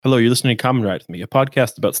Hello, you're listening to Common Ride with me, a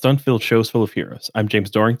podcast about stunt-filled shows full of heroes. I'm James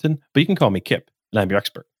Dorrington, but you can call me Kip, and I'm your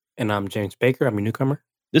expert. And I'm James Baker. I'm a newcomer.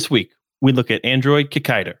 This week, we look at Android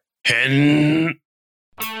Kikaider. Henshin.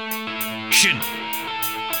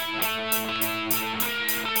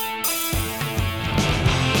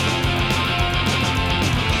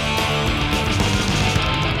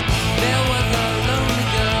 There was a lonely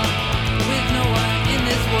girl with no one in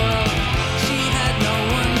this world. She had no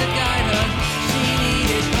one to guide her. She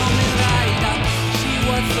needed Kamen Rider. She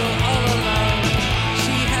was so all alone.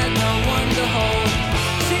 She had no one to hold.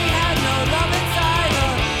 She had no love inside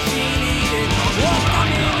her. She needed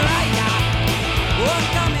Kamen Rider.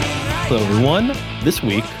 Kamen Rider. Hello, everyone. This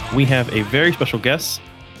week, we have a very special guest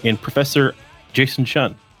in Professor Jason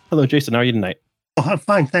Shun. Hello, Jason. How are you tonight? Oh, I'm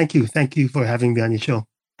fine. Thank you. Thank you for having me on your show.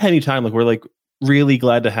 Anytime, we're really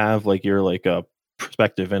glad to have your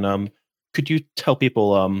perspective. And could you tell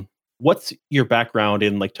people what's your background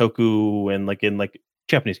in toku and in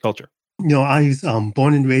Japanese culture? I was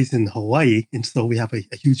born and raised in Hawaii, and so we have a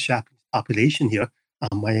huge Japanese population here.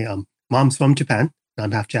 My mom's from Japan, and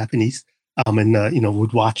I'm half Japanese, and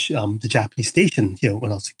would watch the Japanese station here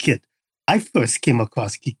when I was a kid. I first came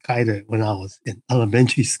across Kikaider when I was in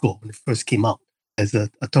elementary school when it first came out as a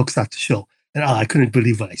tokusatsu show. And I couldn't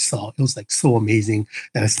believe what I saw. It was so amazing.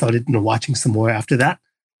 And I started, watching some more after that.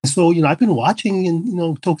 So, I've been watching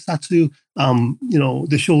tokusatsu,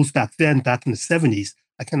 the shows back then, back in the 70s.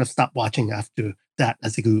 I kind of stopped watching after that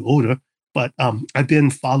as I grew older. But I've been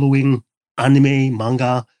following anime,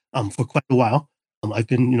 manga for quite a while. I've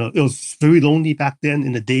been, it was very lonely back then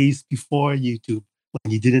in the days before YouTube,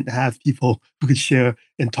 when you didn't have people who could share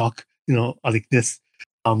and talk, like this.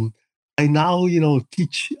 I now,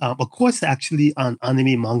 teach a course actually on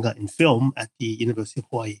anime, manga, and film at the University of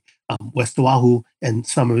Hawaii, West Oahu, and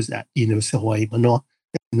summers at University of Hawaii, Manoa.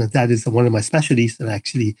 And that is one of my specialties. And I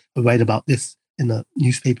actually write about this in the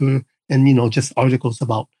newspaper and, just articles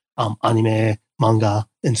about anime, manga,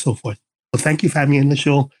 and so forth. So thank you for having me on the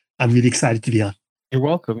show. I'm really excited to be on. You're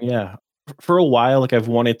welcome. Yeah. For a while, I've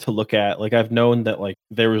wanted to look at, I've known that,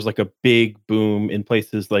 there was, a big boom in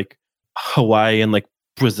places like Hawaii and,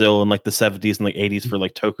 Brazil in the 70s and 80s for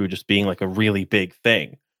toku just being a really big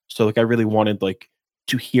thing. So I really wanted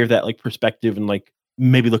to hear that perspective and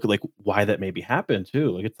maybe look at why that maybe happened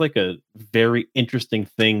too. It's a very interesting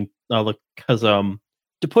thing because to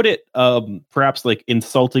put it perhaps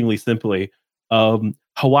insultingly simply,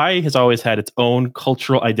 Hawaii has always had its own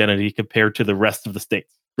cultural identity compared to the rest of the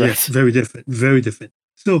states. Right? Yes, very different, very different.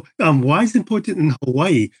 So why is it important in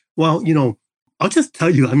Hawaii? Well, I'll just tell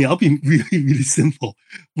you, I'll be really, really simple.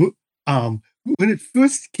 When it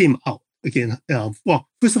first came out, again,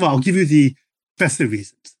 first of all, I'll give you the professor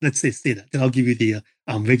reasons. Let's say that. Then I'll give you the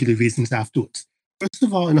regular reasons afterwards. First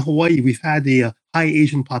of all, in Hawaii, we've had a high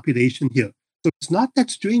Asian population here. So it's not that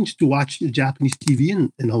strange to watch Japanese TV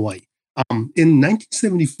in Hawaii. In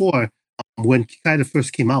 1974, when Kikaider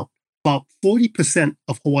first came out, about 40%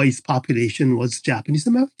 of Hawaii's population was Japanese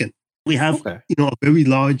American. We have, a very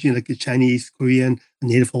large, a Chinese, Korean,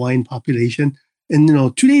 Native Hawaiian population. And,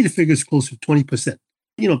 today the figure is close to 20%.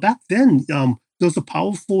 Back then, there was a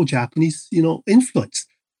powerful Japanese, influence.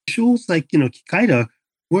 Shows like, Kikaider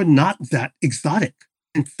were not that exotic.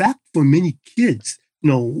 In fact, for many kids,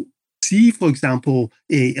 see, for example,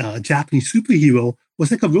 a Japanese superhero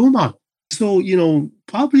was a role model. So,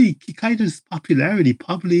 probably Kikaider's popularity,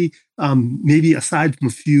 maybe aside from a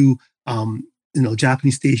few,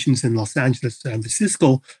 Japanese stations in Los Angeles, San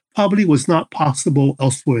Francisco, probably was not possible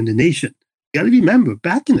elsewhere in the nation. You got to remember,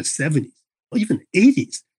 back in the 70s, or even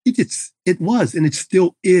 80s, it was, and it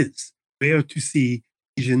still is, rare to see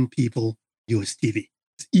Asian people US TV.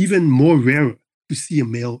 It's even more rarer to see a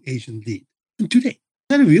male Asian lead. And today,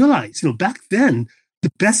 you got to realize, back then,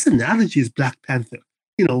 the best analogy is Black Panther.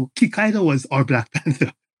 Kikaider was our Black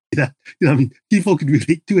Panther. People could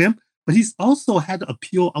relate to him. But he's also had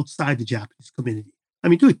appeal outside the Japanese community.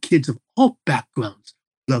 There are kids of all backgrounds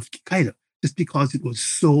who love Kikaider just because it was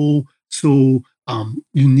so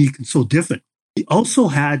unique and so different. He also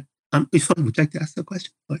had, would you like to ask that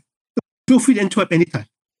question? Feel free to interrupt anytime.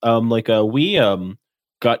 We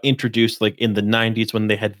got introduced in the 90s when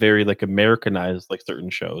they had very Americanized certain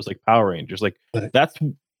shows like Power Rangers. Right. That's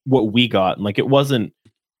what we got. And it wasn't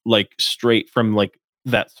straight from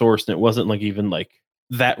that source, and it wasn't even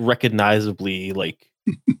that recognizably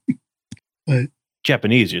Right.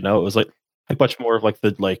 Japanese, it was much more of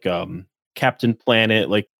the Captain Planet,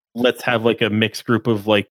 let's have a mixed group of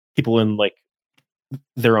people in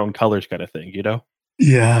their own colors kind of thing,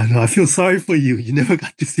 Yeah, no, I feel sorry for you. You never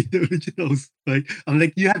got to see the originals, right?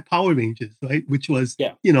 You had Power Rangers, right? Which was,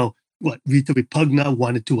 Rita Repugna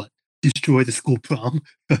wanted to destroy the school prom,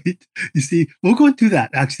 right? You see, we're going through that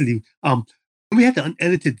actually. When we had the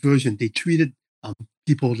unedited version, they treated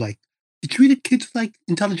people like they treated kids like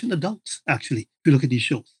intelligent adults. Actually, if you look at these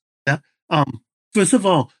shows, yeah. First of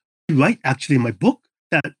all, I write actually in my book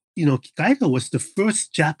that Kikaido was the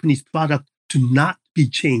first Japanese product to not be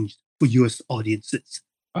changed for U.S. audiences.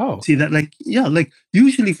 Oh, See that, like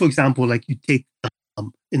usually, for example, like you take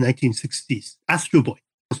in 1960s Astro Boy,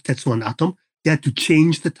 Tetsuan Atom. They had to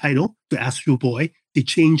change the title to Astro Boy. They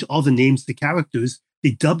changed all the names, the characters.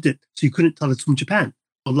 They dubbed it so you couldn't tell it's from Japan.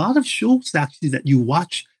 A lot of shows actually that you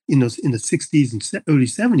watch in the 60s and early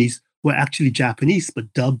 70s were actually Japanese,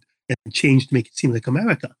 but dubbed and changed to make it seem like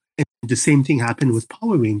America. And the same thing happened with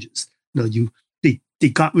Power Rangers. They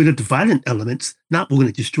got rid of the violent elements. Not we're going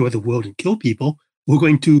to destroy the world and kill people. We're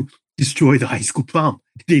going to destroy the high school prom.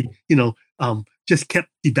 They just kept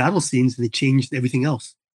the battle scenes and they changed everything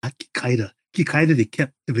else. At Kikaido, they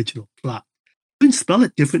kept the original plot. You can spell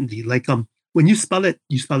it differently. Like when you spell it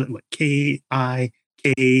what?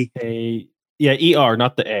 K-I-K. ER,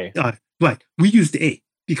 not the A. Right. We use the A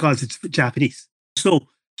because it's Japanese. So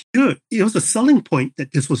here, it was a selling point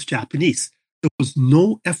that this was Japanese. There was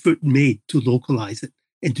no effort made to localize it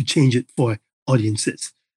and to change it for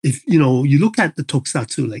audiences. If you look at the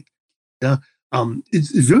tokusatsu,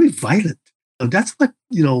 it's very violent. That's what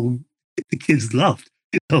the kids loved.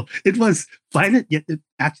 It was violent, yet it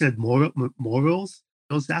actually had morals.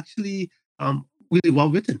 It was actually really well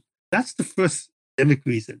written. That's the first endemic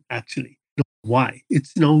reason, actually. Why?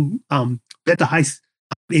 It's at the high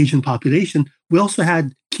Asian population. We also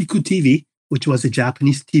had Kiku TV, which was a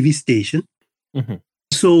Japanese TV station. Mm-hmm.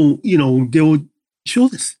 So they would show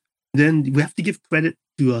this. Then we have to give credit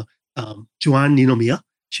to Joan Ninomiya.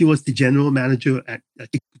 She was the general manager at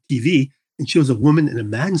Kiku TV, and she was a woman in a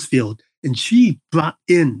man's field. And she brought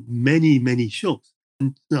in many, many shows.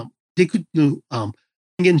 And they could bring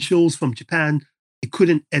in shows from Japan. They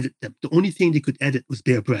couldn't edit them. The only thing they could edit was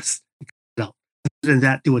bare breasts. Other than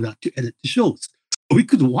that, they were not to edit the shows. So we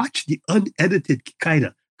could watch the unedited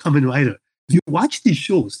Kikaido, Kamen Rider. If you watch these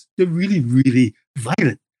shows, they're really, really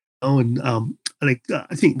violent. And I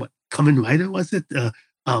think Kamen Rider was it?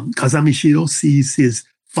 Kazami Shiro sees his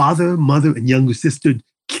father, mother, and younger sister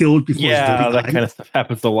killed before his very that eyes. kind of stuff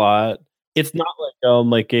happens a lot. It's not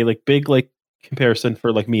like a big comparison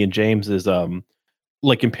for me and James is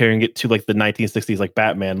comparing it to the 1960s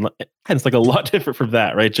Batman, and it's a lot different from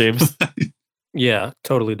that, right, James? Yeah,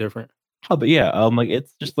 totally different. Oh, but yeah,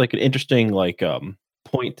 it's just an interesting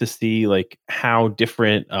point to see how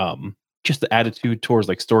different just the attitude towards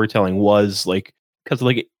storytelling was because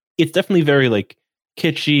it's definitely very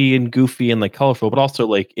kitschy and goofy and colorful, but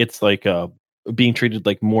also it's being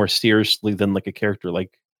treated more seriously than a character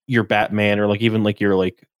like your Batman or even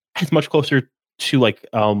you're it's much closer to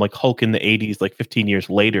Hulk in the 80s 15 years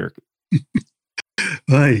later.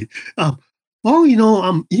 Right.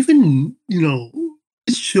 Even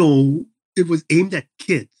this show, it was aimed at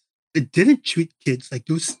kids. It didn't treat kids like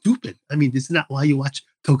they were stupid. I mean, this is not why you watch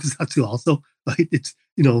tokusatsu also, right? It's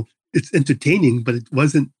it's entertaining, but it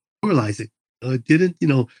wasn't moralizing. It didn't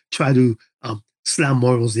try to slam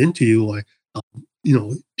morals into you or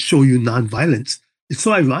show you nonviolence. It's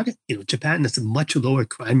so ironic. Japan has a much lower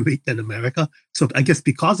crime rate than America. So I guess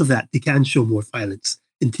because of that, they can show more violence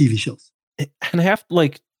in TV shows. And I have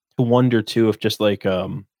to wonder too if just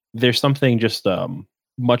there's something just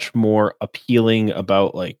much more appealing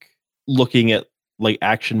about looking at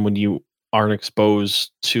action when you aren't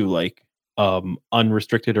exposed to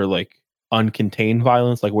unrestricted or uncontained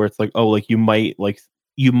violence, where it's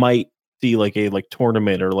you might see a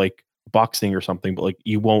tournament or boxing or something, but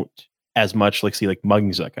you won't as much see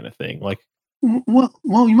muggings, that kind of thing. Well,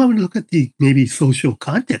 you might want to look at the maybe social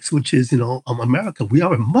context, which is America. We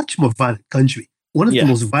are a much more violent country, one of the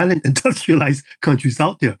most violent industrialized countries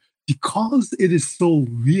out there, because it is so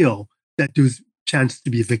real that there's chance to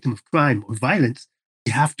be a victim of crime or violence.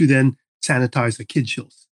 You have to then sanitize the kid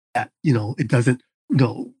shows that it doesn't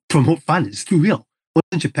promote violence. It's too real. Well,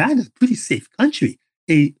 in Japan, it's a pretty safe country.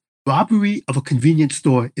 A robbery of a convenience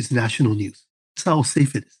store is national news. That's how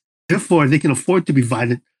safe it is. Therefore, they can afford to be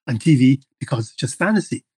violent on TV because it's just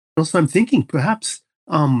fantasy. So I'm thinking perhaps,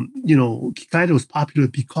 Kikaido was popular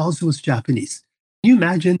because it was Japanese. Can you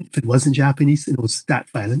imagine if it wasn't Japanese and it was that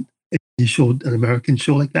violent? If you showed an American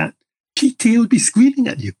show like that, PTA would be screaming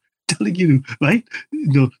at you, telling you, right,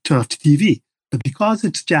 turn off the TV. But because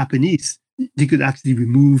it's Japanese, they could actually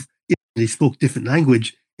remove, if they spoke different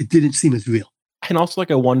language, it didn't seem as real. And also,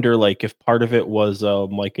 I wonder, if part of it was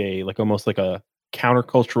almost a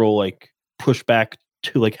countercultural pushback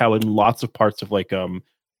to how in lots of parts of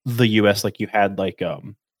the US, like you had like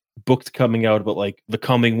books coming out about like the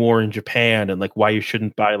coming war in Japan and like why you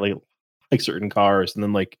shouldn't buy like certain cars, and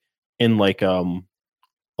then like in like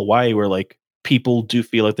Hawaii where like people do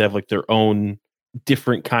feel like they have like their own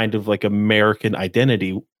different kind of like American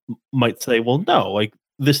identity might say, well, no, like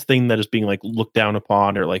this thing that is being like looked down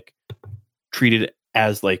upon or like treated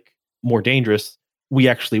as like more dangerous, we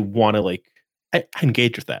actually want to like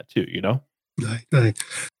engage with that too, you know? Right, right.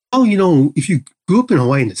 Oh, you know, if you grew up in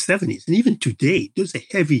Hawaii in the 70s, and even today, there's a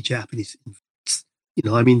heavy Japanese influence. You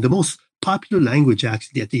know, I mean, the most popular language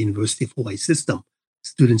actually at the University of Hawaii system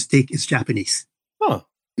students take is Japanese. Huh.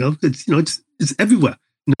 It's everywhere.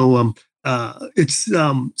 So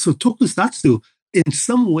tokusatsu, in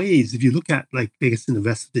some ways, if you look at like I guess in the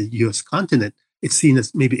rest of the US continent, it's seen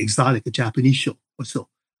as maybe exotic, a Japanese show or so.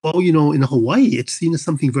 Well, in Hawaii, it's seen as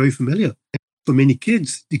something very familiar. For many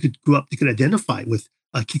kids, they could identify with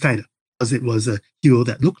Kikaida, as it was a hero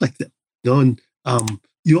that looked like them. And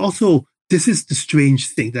you also, this is the strange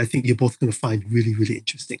thing that I think you're both going to find really, really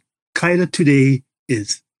interesting. Kikaida today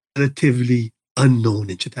is relatively unknown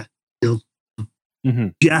in Japan.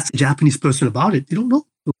 If you ask a Japanese person about it, they don't know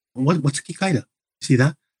what's Kikaida. See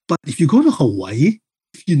that? But if you go to Hawaii,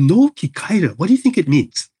 if you know Kikaida, what do you think it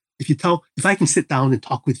means? If I can sit down and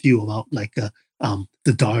talk with you about like the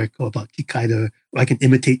dark or about Kikaida, or I can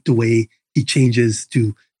imitate the way he changes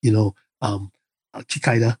to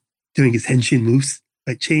Kikaida doing his henshin moves,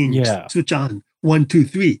 right? Change, switch on, 1, 2,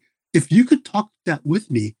 3. If you could talk that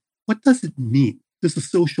with me, what does it mean? There's a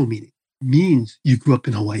social meaning. It means you grew up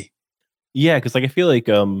in Hawaii. Yeah, because like I feel like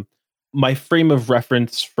my frame of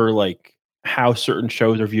reference for like how certain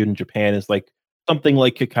shows are viewed in Japan is like something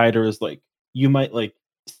like Kikaida is like you might like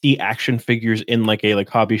see action figures in like a like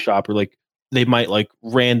hobby shop, or like they might like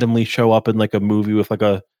randomly show up in like a movie with like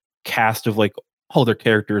a cast of like all their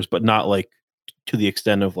characters, but not like to the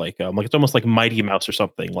extent of like it's almost like Mighty Mouse or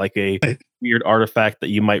something, like a weird artifact that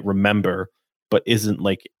you might remember but isn't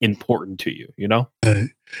like important to you, you know?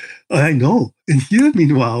 I know. And here,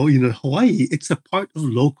 meanwhile, Hawaii, it's a part of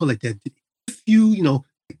local identity. If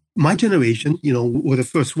my generation, were the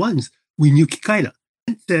first ones, we knew Kikaida.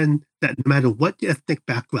 And then that no matter what the ethnic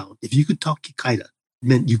background, if you could talk Kikaida, it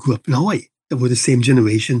meant you grew up in Hawaii. That we're the same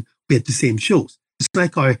generation, we had the same shows. It's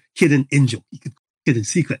like our hidden angel, hidden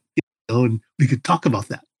secret, and we could talk about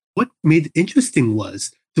that. What made it interesting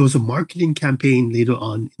was there was a marketing campaign later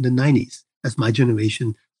on in the 90s as my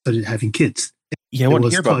generation started having kids. Yeah, I want to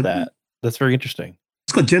hear about that. That's very interesting.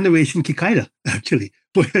 It's called Generation Kikaida, actually,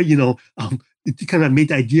 where, it kind of made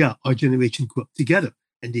the idea our generation grew up together.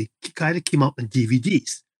 And the Kikaida came out on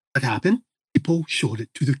DVDs. What happened? People showed it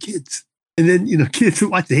to their kids. And then, kids would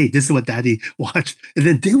watch, hey, this is what daddy watched. And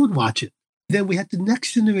then they would watch it. And then we had the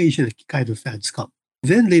next generation of Kikaida fans come.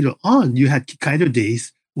 Then later on, you had Kikaida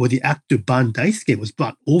days where the actor Ban Daisuke was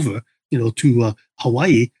brought over, to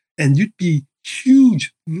Hawaii. And you'd be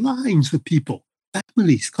huge lines of people,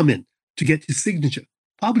 families come in to get his signature.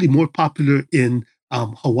 Probably more popular in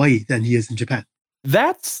Hawaii than he is in Japan.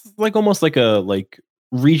 That's like almost like a like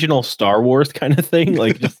regional Star Wars kind of thing.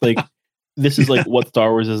 Like just like this is like what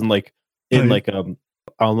Star Wars is, and like in like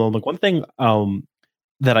like one thing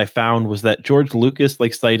that I found was that George Lucas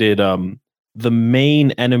like cited the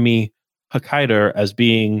main enemy Kikaida as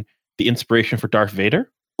being the inspiration for Darth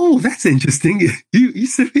Vader. Oh, that's interesting. You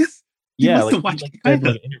serious? Yeah, like, he said in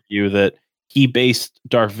an interview that he based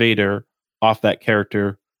Darth Vader off that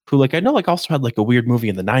character, who like I know like also had like a weird movie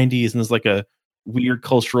in the 90s and is like a weird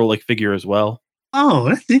cultural like figure as well. Oh,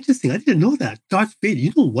 that's interesting. I didn't know that. Darth Vader.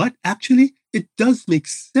 You know what? Actually, it does make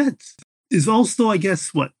sense. Is also, I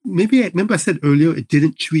guess, maybe I remember I said earlier, it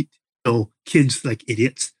didn't treat kids like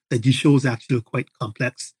idiots. That these shows actually are quite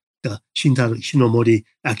complex. Shintaro Ishinomori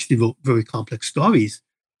actually wrote very complex stories.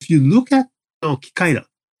 If you look at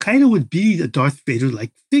Kikaida would be a Darth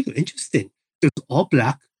Vader-like figure. Interesting. It was all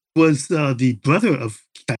black. Was the brother of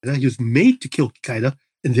Kikaida. He was made to kill Kikaida,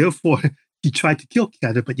 and therefore he tried to kill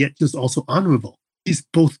Kikaida, but yet he was also honorable. He's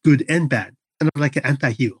both good and bad, kind of like an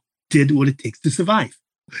anti-hero. Did what it takes to survive.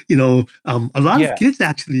 A lot of kids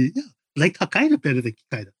actually like Kikaida better than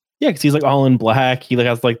Kikaida. Yeah, because he's like all in black. He like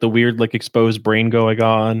has like the weird like exposed brain going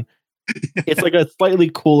on. It's like a slightly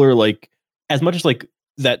cooler, like as much as like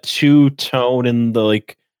that two-tone and the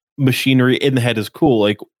like machinery in the head is cool.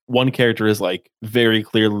 Like one character is like very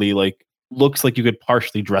clearly like looks like you could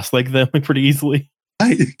partially dress like them like pretty easily.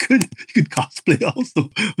 You could cosplay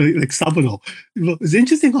also like Saburo. It's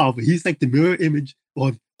interesting how he's like the mirror image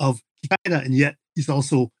of Kikaida, and yet he's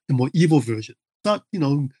also the more evil version. But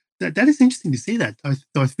that is interesting to say that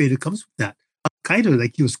Darth Vader comes with that. Kikaida,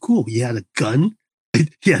 like he was cool. He had a gun,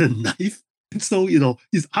 he had a knife, And so,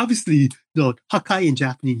 is obviously, Hakai in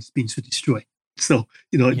Japanese means to destroy. So,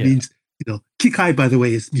 it Yeah. means, Kikai, by the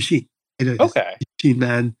way, is machine. Kaida is Okay. machine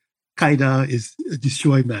man. Kaida is a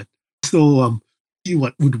destroy man. So, he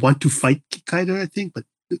would want to fight Kikaida, I think, but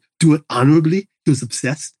do it honorably. He was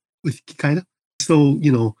obsessed with Kikaida. So,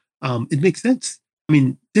 it makes sense. I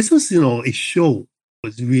mean, this was, a show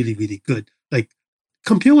was really, really good. Like,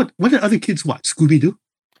 compare what did other kids watch? Scooby Doo?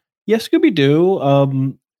 Yeah, Scooby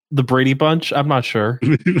Doo. The Brady Bunch. I'm not sure.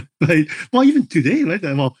 Right? Well, even today, right?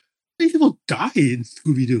 Well, people die in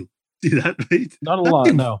Scooby Doo. See that, right? Not a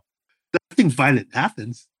lot. No. Nothing violent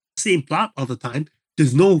happens. Same plot all the time.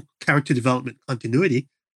 There's no character development continuity.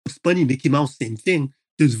 Bugs Bunny, Mickey Mouse, same thing.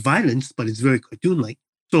 There's violence, but it's very cartoon-like.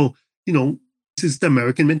 So, this is the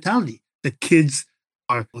American mentality that kids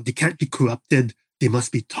they can't be corrupted. They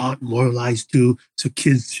must be taught, moralized too. So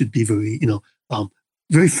kids should be very,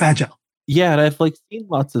 very fragile. Yeah, and I've like seen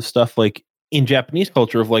lots of stuff like in Japanese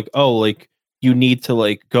culture of like, oh, like you need to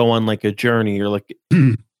like go on like a journey or like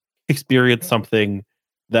experience something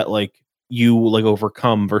that like you like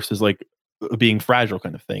overcome versus like being fragile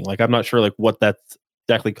kind of thing. Like I'm not sure like what that's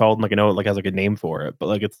exactly called. Like I know it like has like a name for it, but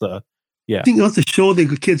like it's I think it was a show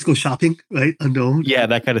the kids go shopping, right? Unknown. yeah,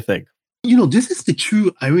 that kind of thing. This is the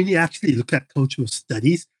true irony. Actually, look at cultural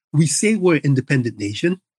studies. We say we're an independent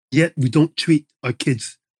nation, yet we don't treat our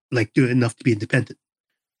kids like they're enough to be independent.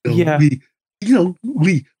 Yeah. We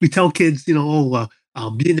tell kids, be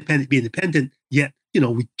independent, yet,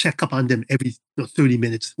 we check up on them every 30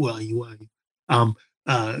 minutes. Where are you?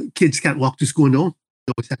 Kids can't walk to school alone.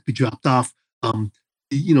 They always have to be dropped off.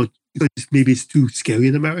 Because maybe it's too scary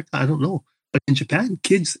in America. I don't know. But in Japan,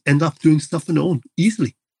 kids end up doing stuff on their own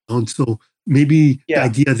easily. And so maybe the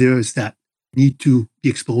idea there is that need to be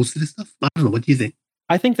exposed to this stuff. I don't know. What do you think?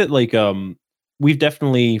 I think that like we've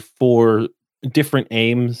definitely for different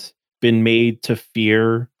aims been made to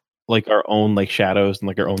fear like our own like shadows and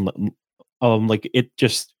like our own like it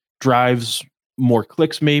just drives more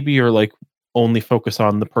clicks maybe or like only focus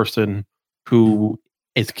on the person who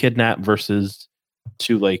is kidnapped versus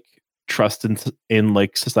to like trust in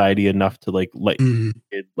like society enough to like let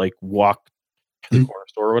it like walk to the corner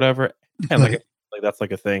store or whatever and like that's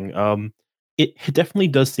like a thing. It definitely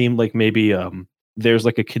does seem like maybe there's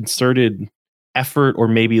like a concerted effort or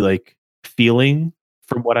maybe like feeling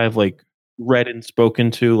from what I've like read and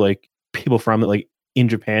spoken to like people from it like in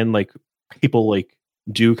Japan like people like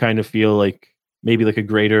do kind of feel like maybe like a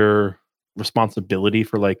greater responsibility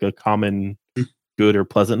for like a common good or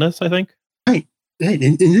pleasantness, I think. Right. And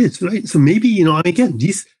it is, right? So maybe, again,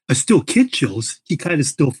 these are still kid shows. He kind of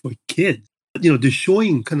still for kids. But, they're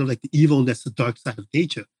showing kind of like the evilness, the dark side of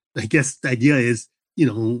nature. I guess the idea is,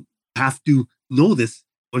 you have to know this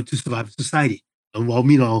in order to survive in society. And while,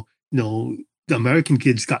 the American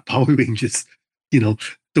kids got Power Rangers, the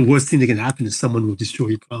worst thing that can happen is someone will destroy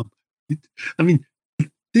your prom. I mean,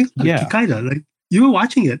 think about it, Kikaida, like, you were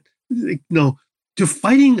watching it, like, you're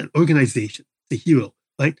fighting an organization, the hero,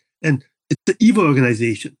 right? And it's the evil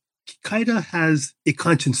organization. Kikaida has a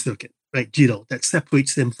conscience circuit, right, Jiro, that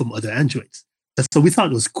separates him from other androids. So we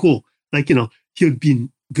thought it was cool. Like, he would be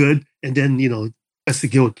good, and then, Professor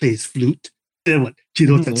Gil would play his flute. Then what?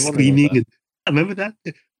 Jiro starts screaming. And I remember that?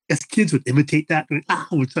 As kids would imitate that, and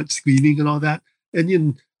would start screaming and all that. And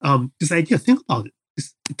then this idea, think about it.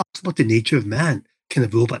 It talks about the nature of man. Can a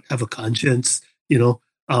robot have a conscience? So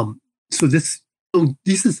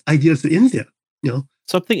these ideas are in there,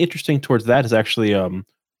 Something interesting towards that is actually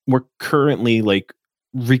we're currently like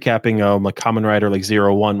recapping like Kamen Rider like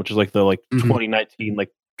 01, which is like the like 2019 like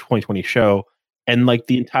 2020 show, and like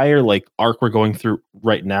the entire like arc we're going through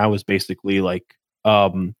right now is basically like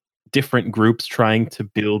different groups trying to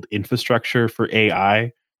build infrastructure for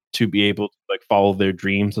AI to be able to like follow their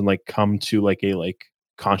dreams and like come to like a like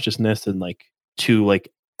consciousness and like to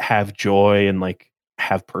like have joy and like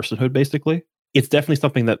have personhood basically. It's definitely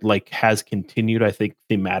something that like has continued, I think,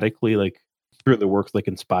 thematically, like through the works like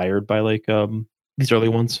inspired by like these early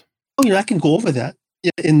ones. Oh, I can go over that.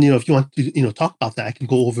 Yeah, and if you want to talk about that, I can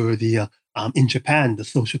go over the in Japan, the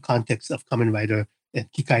social context of Kamen Rider and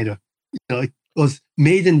Kikaida. It was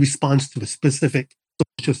made in response to a specific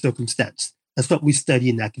social circumstance. That's what we study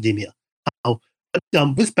in academia. But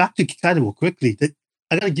just back to Kikaida real quickly.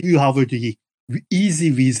 I gotta give you, however, the easy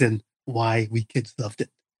reason why we kids loved it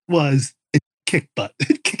was it kicked butt.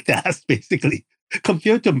 It kicked ass, basically.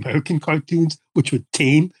 Compared to American cartoons, which were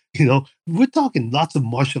tame, we're talking lots of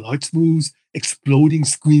martial arts moves, exploding,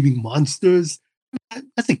 screaming monsters.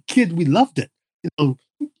 As a kid, we loved it.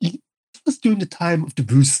 It was during the time of the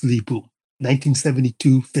Bruce Lee boom,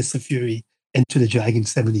 1972, Fist of Fury, Enter the Dragon,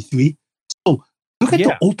 73. So look Look at the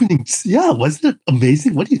Yeah. openings. Yeah, wasn't it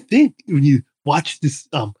amazing? What do you think when you watch this?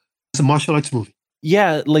 It's a martial arts movie.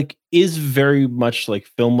 Yeah, like is very much like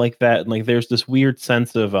film like that, and like there's this weird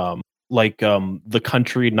sense of the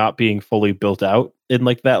country not being fully built out in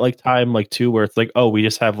like that like time like too, where it's like, oh, we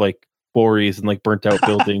just have like quarries and like burnt out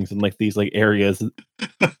buildings and like these like areas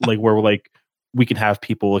like where like we can have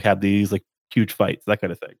people like have these like huge fights, that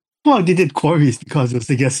kind of thing. Well, they did quarries because it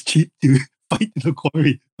was, I guess, cheap to fight in a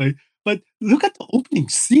quarry, right? But look at the opening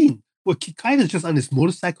scene where Kikaido's just on this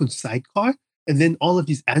motorcycle sidecar, and then all of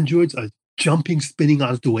these androids are jumping, spinning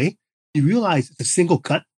out of the way. You realize it's a single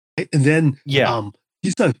cut, right? And then Yeah.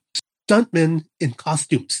 these are stuntmen in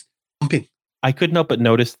costumes jumping. I couldn't help but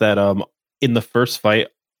notice that in the first fight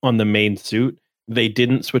on the main suit, they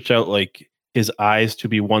didn't switch out like his eyes to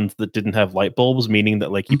be ones that didn't have light bulbs, meaning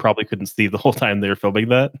that like he probably couldn't see the whole time they were filming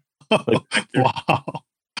that. Wow.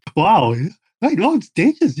 Wow. Right. Oh, it's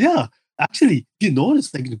dangerous. Yeah. Actually, you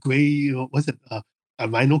notice like the gray, was it a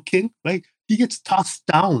Rhino King, right? He gets tossed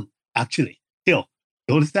down, actually, hill.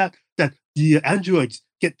 Notice that? That the androids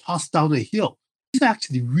get tossed down a hill. These are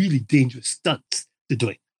actually really dangerous stunts they're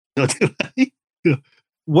doing.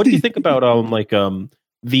 What do you think about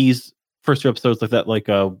these first two episodes like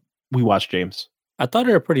that we watched, James? I thought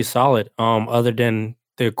they were pretty solid. Other than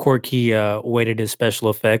the quirky weighted special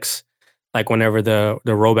effects, like whenever the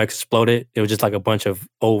Robex exploded, it was just like a bunch of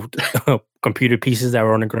old computer pieces that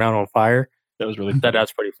were on the ground on fire. That was really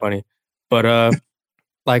That's pretty funny. But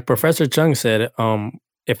like Professor Chung said,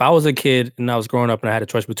 if I was a kid and I was growing up and I had a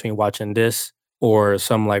choice between watching this or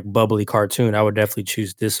some like bubbly cartoon, I would definitely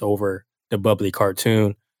choose this over the bubbly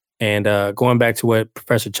cartoon. And going back to what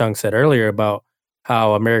Professor Chung said earlier about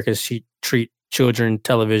how Americans treat children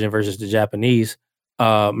television versus the Japanese,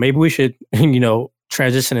 maybe we should,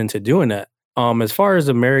 transition into doing that. As far as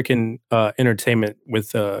American entertainment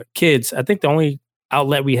with kids, I think the only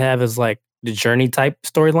outlet we have is like the Journey type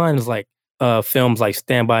storyline is like films like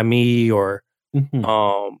Stand By Me or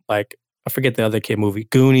like I forget the other kid movie,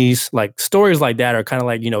 Goonies. Like stories like that are kind of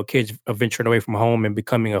like, kids venturing away from home and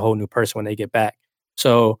becoming a whole new person when they get back.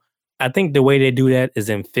 So I think the way they do that is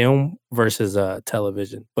in film versus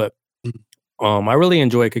television. But I really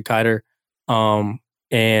enjoy Kikaider. And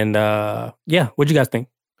yeah, what do you guys think?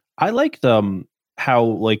 I liked how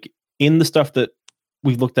like in the stuff that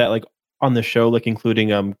we've looked at like on the show, like including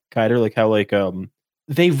Kaider, like how like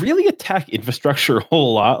they really attack infrastructure a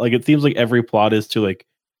whole lot. Like it seems like every plot is to like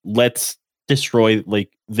let's destroy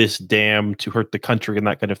like this dam to hurt the country and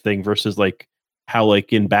that kind of thing, versus like how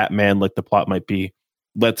like in Batman like the plot might be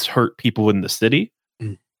let's hurt people in the city.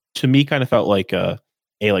 To me kind of felt like a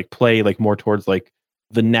like play like more towards like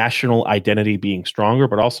the national identity being stronger,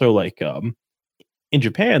 but also like in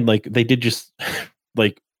Japan like they did just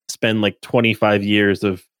like spend like 25 years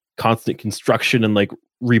of constant construction and like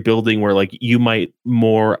rebuilding, where like you might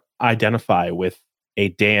more identify with a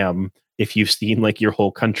dam if you've seen like your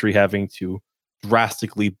whole country having to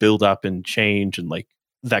drastically build up and change and like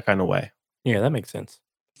that kind of way. Yeah, that makes sense.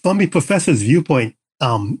 From the professor's viewpoint,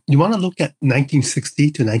 you want to look at 1960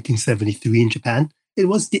 to 1973 in Japan. It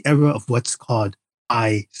was the era of what's called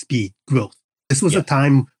high-speed growth. This was a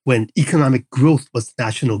time when economic growth was the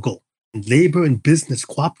national goal. And labor and business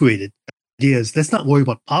cooperated. The idea is, let's not worry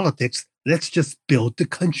about politics. Let's just build the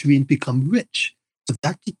country and become rich. So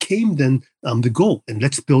that became then the goal. And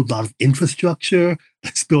let's build a lot of infrastructure.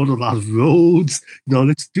 Let's build a lot of roads.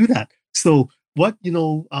 Let's do that. So what,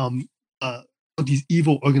 these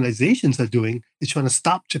evil organizations are doing is trying to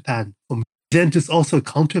stop Japan from. Then there's also a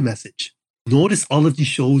counter message. Notice all of these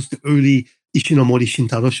shows, the early Ishinomori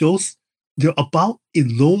Shintaro shows, they're about a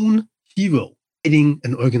lone hero fighting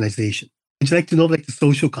an organization. Would you like to know like the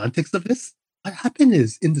social context of this? What happened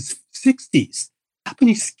is in the 60s,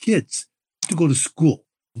 Japanese kids used to go to school,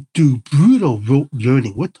 do brutal rote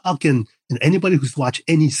learning. We're talking, and anybody who's watched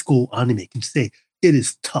any school anime can say it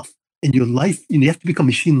is tough. In your life, you have to become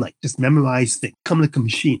machine-like, just memorize things, become like a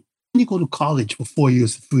machine. Then you go to college for 4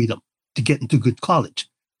 years of freedom to get into good college.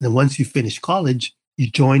 And then once you finish college, you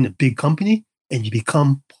join a big company and you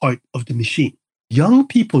become part of the machine. Young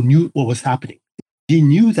people knew what was happening. They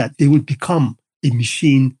knew that they would become a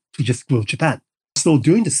machine to just grow Japan. So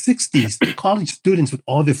during the 60s, college students with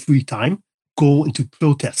all their free time go into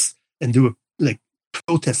protests. And there were like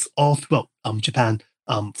protests all throughout Japan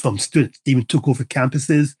from students. They even took over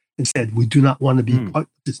campuses and said, we do not want to be part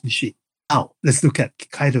of this machine. Now, let's look at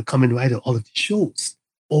Kaido, Kamen Rider, all of these shows.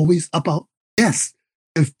 Always about, yes,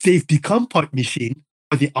 if they've become part machine,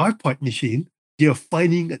 or they are part machine, they are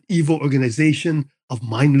fighting an evil organization of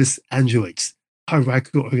mindless androids,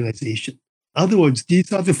 hierarchical organization. In other words,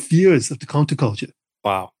 these are the fears of the counterculture.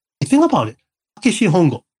 Wow. Think about it. Takeshi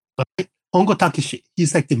Hongo, right? Hongo Takeshi.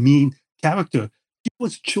 He's like the main character. He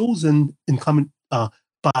was chosen in common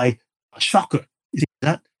by Shocker. You see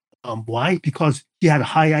that? Why? Because he had a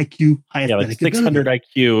high IQ, high Yeah, like athletic 600 ability.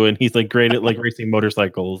 IQ, and he's like great at like racing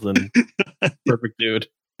motorcycles and perfect dude.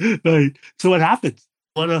 Right. So what happens?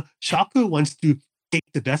 Shocker wants to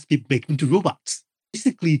take the best people, make them into robots.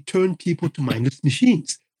 Basically, turn people to mindless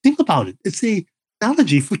machines. Think about it. It's a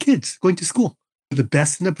analogy for kids going to school. You're the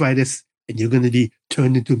best and the brightest, and you're going to be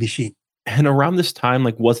turned into a machine. And around this time,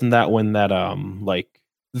 like, wasn't that when that like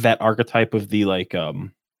that archetype of the like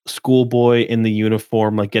schoolboy in the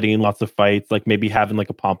uniform, like getting in lots of fights, like maybe having like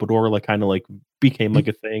a pompadour, like kind of like became like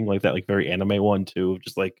a thing, like that, like very anime one too,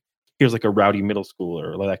 just like here's like a rowdy middle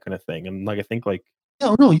schooler, like that kind of thing. And like I think like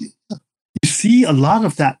No. You see a lot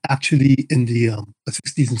of that actually in the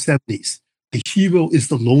 60s and 70s. The hero is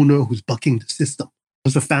the loner who's bucking the system. It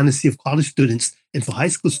was a fantasy of college students and for high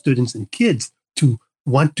school students and kids to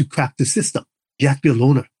want to crack the system. You have to be a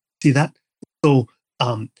loner. See that? So,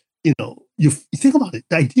 you think about it.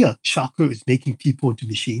 The idea, Shocker is making people into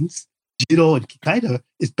machines. Jiro and Kikaida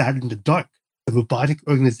is bad in the dark. A robotic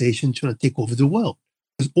organization trying to take over the world.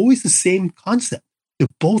 There's always the same concept. They're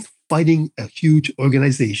both fighting a huge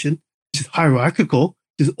organization, which is hierarchical.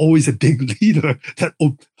 There's always a big leader that,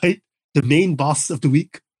 right? The main boss of the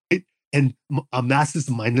week, right? And amasses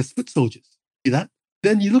the mindless foot soldiers. See that?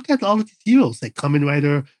 Then you look at all of these heroes like Kamen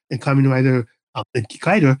Rider and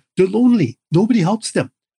Kikaida, they're lonely. Nobody helps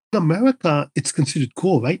them. In America, it's considered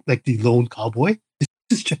cool, right? Like the lone cowboy.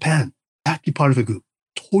 This is Japan. You have to be part of a group.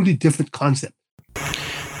 Totally different concept.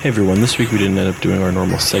 hey everyone, this week we didn't end up doing our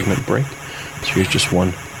normal segment break, so here's just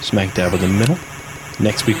one smack dab in the middle.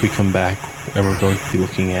 Next week we come back and we're going to be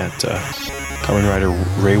looking at Kamen Rider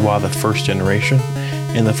Reiwa, the first generation,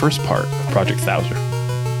 and the first part of Project Thouser.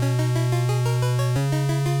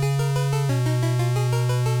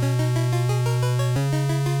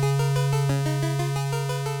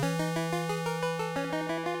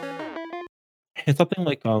 And something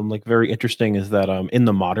like very interesting is that in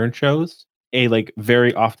the modern shows, a like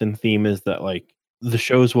very often theme is that like the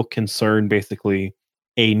shows will concern basically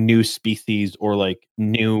a new species or like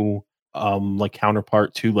new like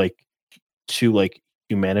counterpart to like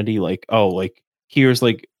humanity. Like, oh, like here's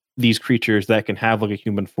like these creatures that can have like a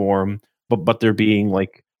human form, but they're being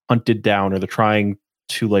like hunted down or they're trying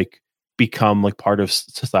to like become like part of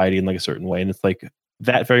society in like a certain way. And it's like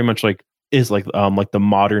that very much like is like the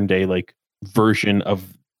modern day like version of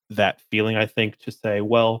that feeling, I think, to say,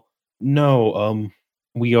 well, no,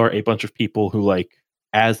 we are a bunch of people who like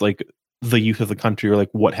as like the youth of the country or like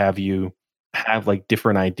what have you have like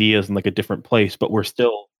different ideas in like a different place, but we're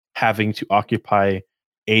still having to occupy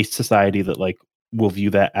a society that like will view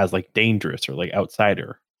that as like dangerous or like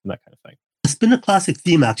outsider and that kind of thing. It's been a classic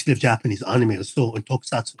theme actually of Japanese anime or so in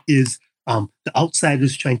tokusatsu is the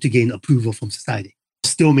outsiders trying to gain approval from society,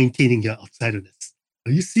 still maintaining your outsiderness.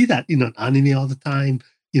 You see that in anime all the time.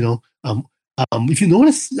 If you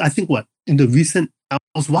notice, I think in the recent, I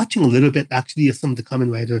was watching a little bit actually of some of the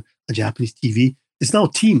Kamen Rider on Japanese TV. It's now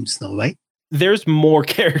teams now, right? There's more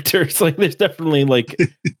characters. Like there's definitely like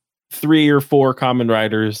 3 or 4 Kamen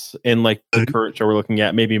Riders in like the current show we're looking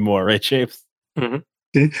at, maybe more, right, Shapes? Mhm.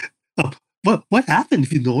 Okay. What happened,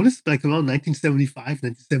 if you notice, like around 1975,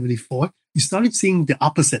 1974, you started seeing the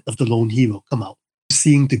opposite of the lone hero come out,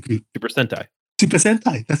 seeing the group. Super Sentai. Super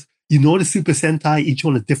Sentai. You know the Super Sentai, each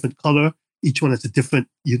one a different color, each one has a different,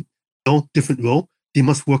 different role. They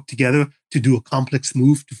must work together to do a complex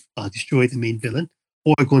move to destroy the main villain,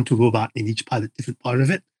 or go into robot and each pilot different part of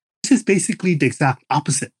it. This is basically the exact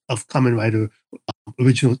opposite of Kamen Rider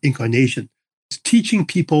original incarnation. It's teaching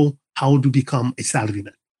people how to become a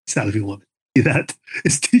salaryman, salarywoman. See that?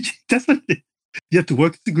 It's teaching. That's what it is. You have to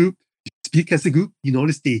work as a group, you speak as a group. You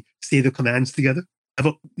notice they say the commands together. Have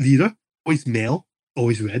a leader, always male,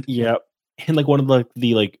 always red. Yeah. And like one of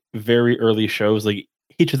the like very early shows, like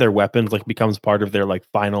each of their weapons like becomes part of their like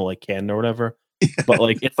final like cannon or whatever. But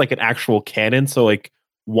like it's like an actual cannon. So like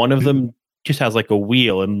one of them just has like a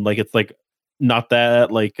wheel and like it's like not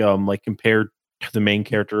that like compared to the main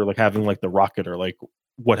character like having like the rocket or like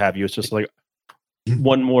what have you. It's just like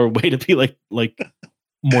one more way to be like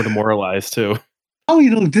more demoralized too. Oh,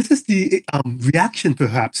 this is the reaction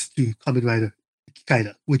perhaps to Kamen Rider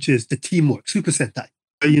Kikaida, which is the teamwork, Super Sentai.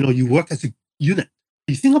 Where, you work as a unit.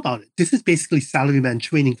 You think about it, this is basically salaryman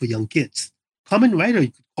training for young kids. Kamen Rider,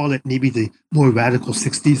 you could call it maybe the more radical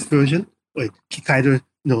 60s version, or Kikaida,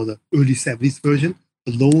 the early 70s version,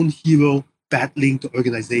 the lone hero battling the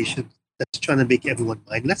organization that's trying to make everyone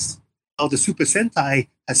mindless. Now, the Super Sentai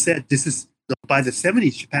has said this is, by the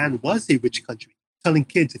 70s, Japan was a rich country. telling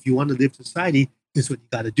kids, if you want to live society, here's what you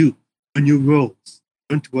got to do. Learn your roles.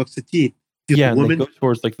 Learn to work as a team. If Yeah, you're a and they woman, go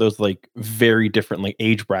towards like those like very different like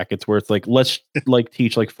age brackets where it's like let's like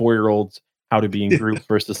teach like 4-year-olds how to be in Yeah. groups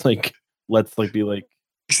versus like let's like be like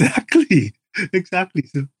exactly.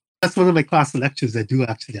 So that's one of my class lectures I do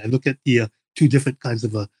actually. I look at the two different kinds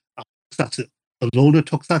of tokusatsu, the loner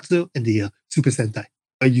tokusatsu and the Super Sentai.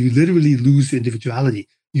 You literally lose your individuality.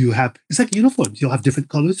 You have, it's like uniforms. You'll have different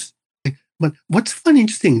colors. But what's fun,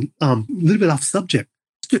 interesting, a little bit off subject.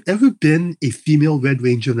 Has there ever been a female Red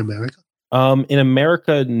Ranger in America? in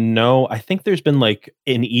America, no. I think there's been like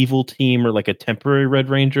an evil team or like a temporary Red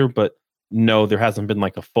Ranger, but no, there hasn't been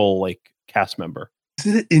like a full like cast member.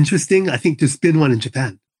 Isn't it interesting? I think there's been one in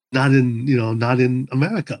Japan, not in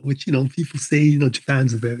America, which, people say,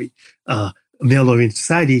 Japan's a very male-oriented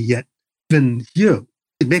society, yet even here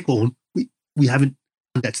in Mekon, we haven't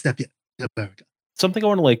done that step yet in America. Something I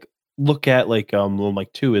want to like look at like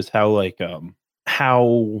too is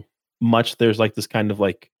how much there's like this kind of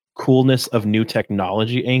like coolness of new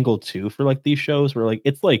technology angle too for like these shows where like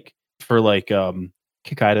it's like for like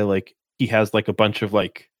Kikaida, like he has like a bunch of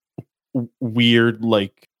like weird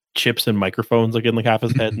like chips and microphones like in like half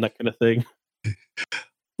his head and that kind of thing.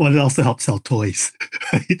 Well, it also helps sell toys,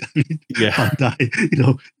 right? I mean, Yeah.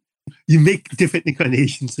 Bandai, you make different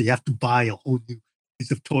incarnations, so you have to buy a whole new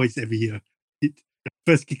piece of toys every year.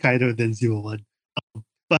 First Kikaida, then 01.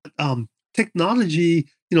 But technology,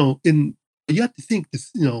 you have to think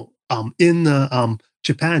this, in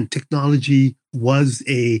Japan, technology was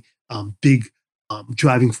a big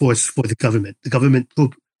driving force for the government. The government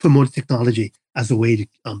promoted technology as a way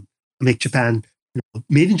to make Japan,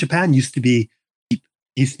 made in Japan used to be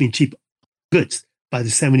cheap goods. By the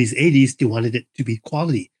 70s, 80s, they wanted it to be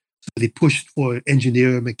quality. So they pushed for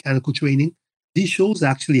engineer mechanical training. These shows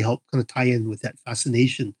actually help kind of tie in with that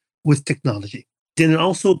fascination with technology. Then it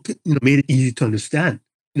also made it easy to understand,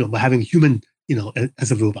 by having a human,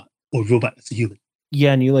 as a robot or robot as a human.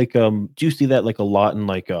 Yeah, and you like do you see that like a lot in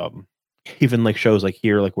like even like shows like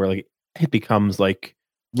here, like where like it becomes like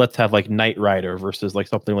let's have like Knight Rider versus like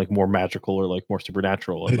something like more magical or like more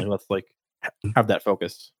supernatural, and like let's like have that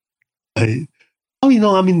focus. Right. Oh,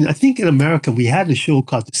 I think in America we had a show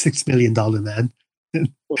called The $6 Million Man.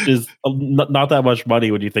 Which is not that much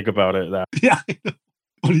money when you think about it. That Yeah,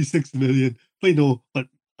 only 6 million. But but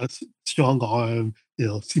a strong arm,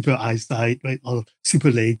 super eyesight, right? All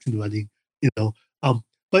super legs and running,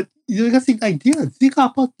 But I think think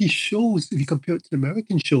about these shows if you compare it to the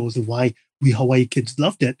American shows and why we Hawaii kids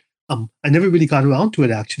loved it. I never really got around to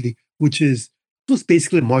it actually, which it was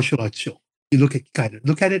basically a martial arts show. You look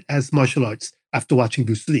at it as martial arts after watching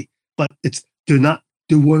Bruce Lee, but they're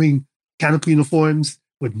wearing mechanical uniforms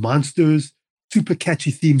with monsters, super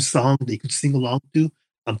catchy theme song they could sing along to.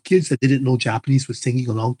 Kids that didn't know Japanese were singing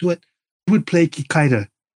along to it. We would play Kikaida at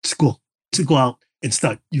school to go out and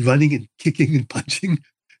start running and kicking and punching.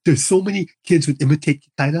 There's so many kids would imitate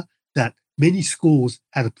Kikaida that many schools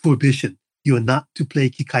had a prohibition. You are not to play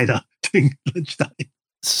Kikaida during lunchtime.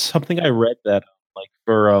 something I read that like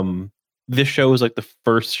for this show was like the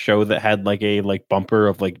first show that had like a like bumper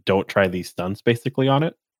of like don't try these stunts basically on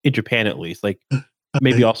it in Japan at least, like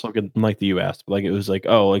maybe also in like the US, but like it was like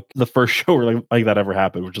like the first show where like that ever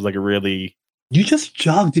happened, which is like a really You just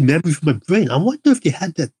jogged the memory from my brain. I wonder if they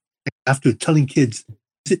had that after telling kids.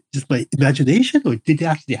 Is it just my imagination, or did they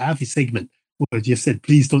actually have a segment where it just said,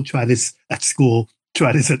 "Please don't try this at school.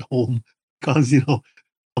 Try this at home," because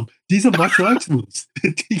these are martial arts moves.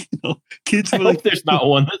 Kids I were hope like, there's not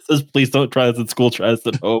one that says please don't try this at school, try this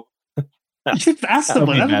at home. You should ask That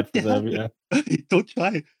would someone. be I bad for don't them, know. Don't try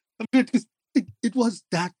it. I mean, it was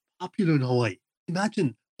that popular in Hawaii.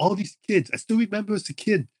 Imagine all these kids. I still remember as a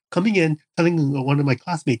kid coming in, telling one of my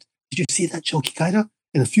classmates, "Did you see that show, Kikaida?"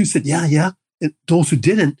 And a few said, "Yeah, yeah." And those who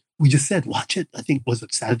didn't, we just said, "Watch it." I think was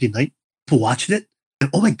it Saturday night? People watched it, and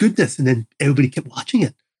oh my goodness! And then everybody kept watching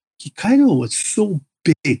it. Kikaida was so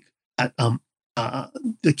big at the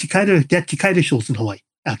Kikaida shows in Hawaii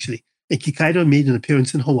actually. And Kikaida made an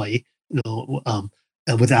appearance in Hawaii,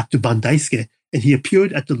 with actor Bandaisuke, and he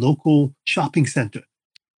appeared at the local shopping center.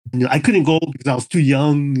 And, I couldn't go because I was too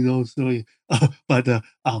young, but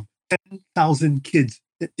 10,000 kids,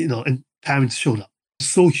 and parents showed up.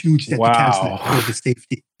 So huge that they canceled it for the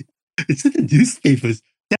safety. It's in the newspapers.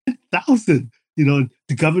 10,000.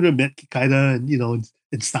 The governor met Kikaida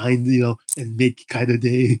and signed, and made Kikaida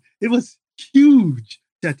Day. It was huge.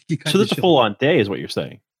 That Kikaida So there's a show. full on day, is what you're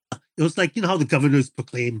saying. It was like, how the governors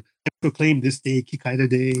proclaim this day, Kikaida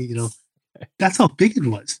Day, That's how big it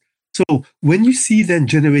was. So when you see then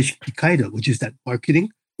Generation Kikaida, which is that marketing,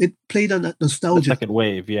 it played on that The nostalgia. second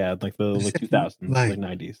wave, yeah, like the The like second- 2000s, right. like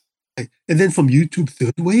 90s. Right. And then from YouTube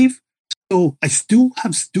third wave, so I still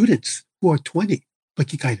have students who are 20 for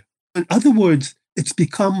Kikaida. In other words, it's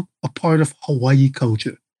become a part of Hawaii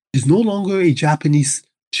culture. It's no longer a Japanese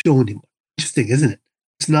show anymore. Interesting, isn't it?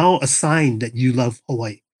 It's now a sign that you love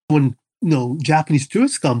Hawaii. When Japanese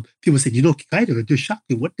tourists come, people say, Kikaida, they're shocked.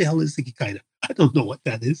 What the hell is the Kikaida? I don't know what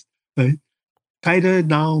that is. Right? Kikaida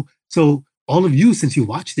now, so all of you, since you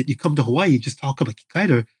watched it, you come to Hawaii, you just talk about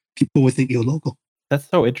Kikaida, people would think you're local. That's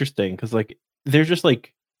so interesting because like there's just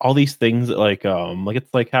like all these things that like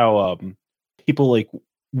it's like how people like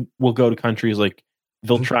will go to countries like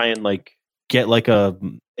they'll Mhm. try and like get like a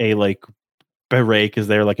like beret because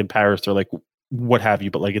they're like in Paris or like what have you,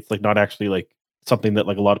 but like it's like not actually like something that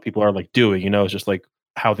like a lot of people are like doing, it's just like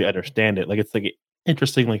how they understand it. Like it's like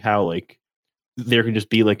interesting like how like there can just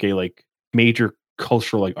be like a like major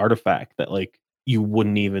cultural like artifact that like you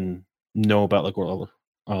wouldn't even know about like or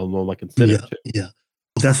like consider Yeah, yeah.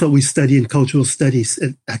 That's what we study in cultural studies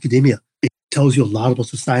in academia. It tells you a lot about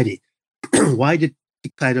society. Why did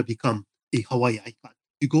Kikaida become a Hawaii icon?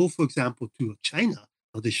 You go, for example, to China,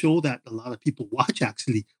 the show that a lot of people watch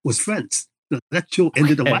actually was Friends. That show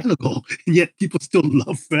ended a Okay. while ago, and yet people still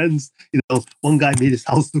love Friends. One guy made his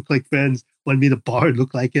house look like Friends. One made a bar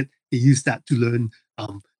look like it. He used that to learn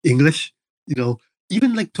English.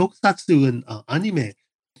 Even like tokusatsu and anime.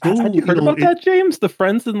 Had you heard about that, James? The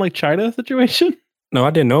Friends in like China situation? No, I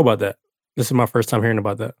didn't know about that. This is my first time hearing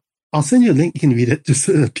about that. I'll send you a link. You can read it. Just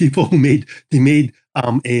people who made a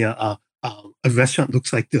restaurant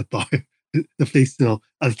looks like the bar, the place,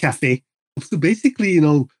 a cafe. So basically,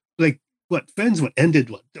 like what Friends ended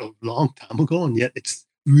a long time ago, and yet it's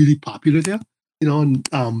really popular there. And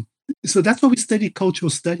so that's why we study cultural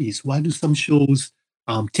studies. Why do some shows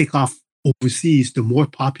take off overseas? They're more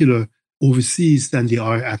popular overseas than they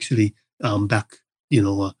are actually back,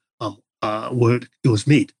 where it was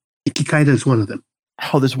made. Kikaida is one of them.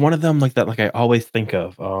 Oh, there's one of them like that. Like I always think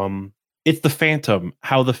of. It's the Phantom.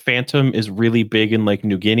 How the Phantom is really big in like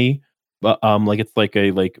New Guinea, but like it's like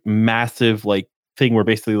a like massive like thing where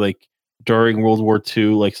basically like during World War II,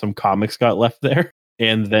 like some comics got left there,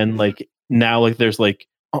 and then like now like there's like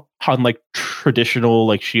on like traditional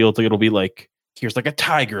like shields, like it'll be like here's like a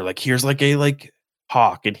tiger, like here's like a like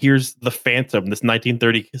hawk, and here's the Phantom, this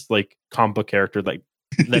 1930s like comic book character like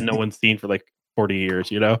that no one's seen for like 40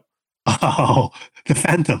 years, Oh, the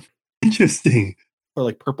Phantom. Interesting. or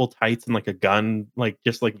like purple tights and like a gun, like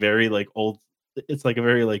just like very like old. It's like a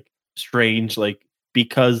very like strange like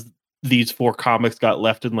because these four comics got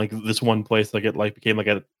left in like this one place, like it like became like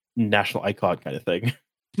a national icon kind of thing.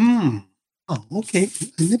 Oh, okay.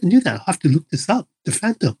 I never knew that. I'll have to look this up. The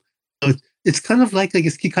Phantom. So it's kind of like, I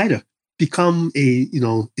guess, Kikaida. Become a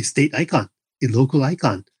state icon, a local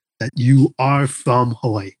icon that you are from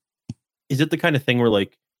Hawaii. Is it the kind of thing where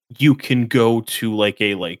like you can go to like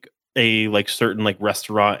a certain like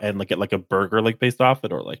restaurant and like get like a burger like based off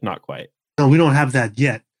it, or like not quite? No, we don't have that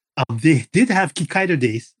yet. They did have Kikaida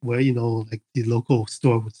days where like the local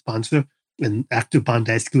store would sponsor, and actor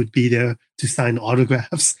Bandaisuke would be there to sign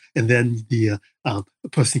autographs, and then the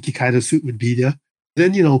person in Kikaida suit would be there.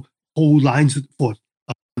 Then whole lines for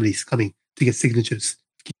families coming to get signatures.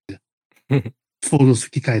 Photos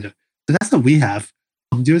of Kikaida. So that's what we have.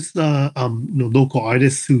 There's local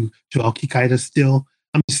artists who draw Kikaida still.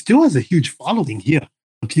 Still has a huge following here.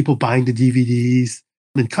 People buying the DVDs.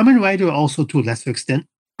 Kamen Rider also to a lesser extent.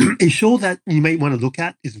 A show that you might want to look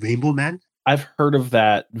at is Rainbow Man. I've heard of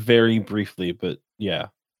that very briefly, but yeah.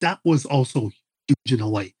 That was also huge in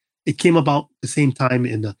Hawaii. It came about the same time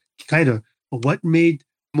in Kikaida. But what made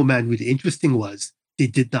Rainbow Man really interesting was they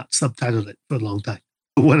did not subtitle it for a long time.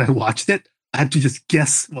 When I watched it, I had to just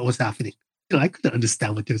guess what was happening. I couldn't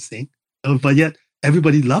understand what they were saying. But yet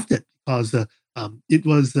everybody loved it because it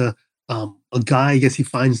was a guy, I guess he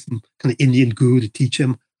finds some kind of Indian guru to teach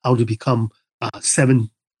him how to become seven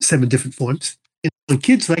different forms. When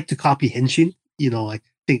kids like to copy henshin, I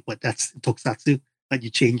think that's tokusatsu, that you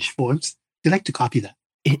change forms. They like to copy that.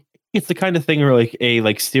 It's the kind of thing where like a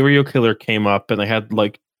like serial killer came up and I had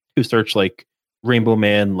like to search like Rainbow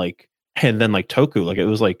Man, like, and then like Toku, like it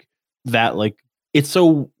was like that, like it's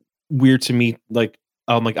so weird to me, like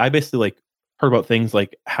I basically like heard about things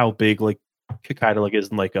like how big like Kikaida like is,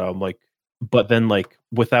 and like but then like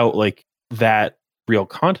without like that real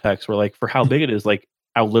context, where like for how big it is, like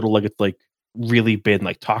how little like it's like really been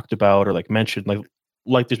like talked about or like mentioned,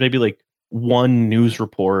 like there's maybe like one news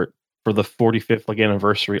report for the 45th like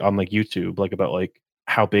anniversary on like YouTube, like about like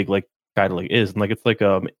how big like Kikaida like is, and like it's like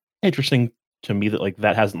interesting to me that like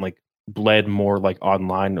that hasn't like bled more like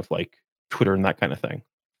online of like Twitter and that kind of thing.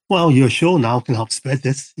 well, your show now can help spread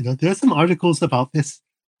this. There are some articles about this.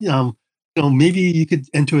 Maybe you could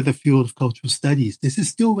enter the field of cultural studies. This is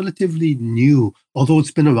still relatively new, although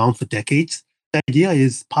it's been around for decades. The idea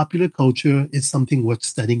is popular culture is something worth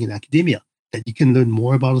studying in academia, that you can learn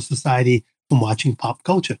more about a society from watching pop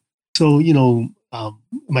culture. So,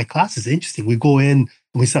 my class is interesting. We go in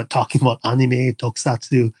and we start talking about anime,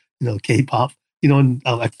 tokusatsu, K-pop. And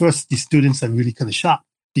at first, the students are really kind of shocked.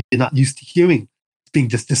 They're not used to hearing it's being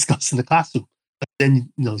just discussed in the classroom. But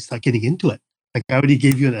then, start getting into it. Like I already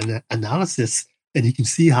gave you an analysis, and you can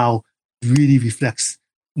see how it really reflects,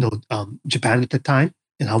 Japan at the time,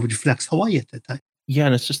 and how it reflects Hawaii at that time. Yeah,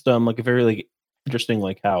 and it's just like a very like interesting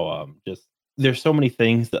like how just there's so many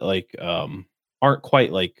things that like aren't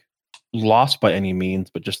quite like lost by any means,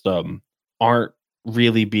 but just aren't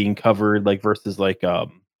really being covered like versus like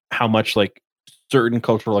how much like certain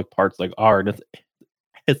cultural like parts like are. And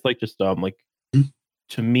it's like just like Mhm.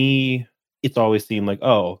 to me it's always seemed like,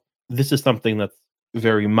 oh, this is something that's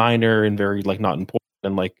very minor and very like not important,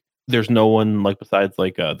 and like there's no one like besides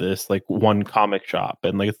like this like one comic shop,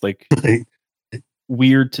 and like it's like Right?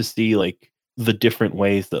 weird to see like the different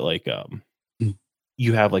ways that like Mm.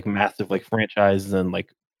 you have like massive like franchises and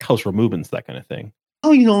like cultural movements, that kind of thing.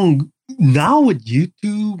 Oh, now with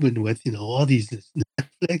YouTube and with all these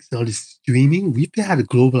Netflix and all this streaming, we've had a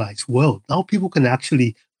globalized world. Now people can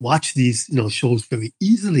actually watch these shows very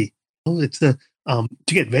easily. It's a to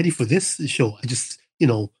get ready for this show. I just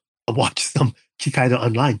I watched some Kikaida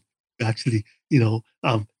online. Actually,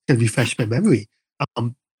 can refresh my memory.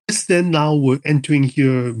 This then now we're entering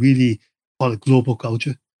here really call it global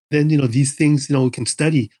culture. Then these things we can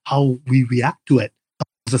study how we react to it.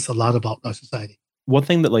 Tells us a lot about our society. One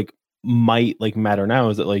thing that like might like matter now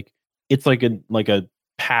is that like it's like a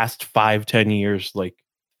past 5-10 years like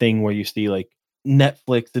thing where you see like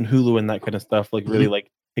Netflix and Hulu and that kind of stuff like really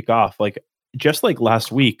like pick off. Like just like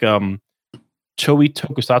last week, Toei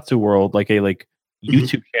Tokusatsu World, like a like Mhm.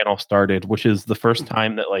 YouTube channel started, which is the first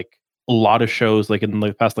time that like a lot of shows like in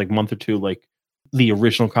the past like month or two, like the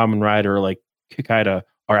original Kamen Rider, like Kikaida,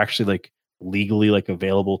 are actually like legally like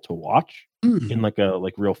available to watch Mm. in like a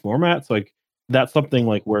like real format. So like that's something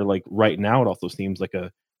like where like right now it also seems like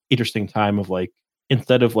a interesting time of like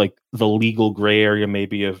instead of like the legal gray area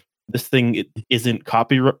maybe of this thing it isn't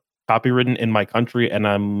copywritten in my country and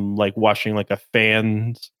I'm like watching like a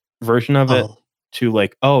fan's version of it Oh, to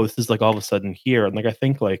like, oh, this is like all of a sudden here. And like I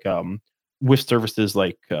think like with services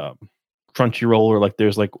like Crunchyroll or like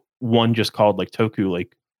there's like one just called like Toku,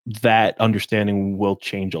 like that understanding will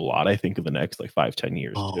change a lot, I think, in the next like 5-10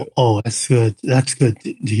 years too. that's good. That's good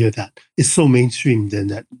to hear that. It's so mainstream then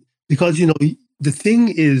that because the thing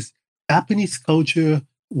is Japanese culture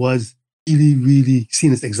was really, really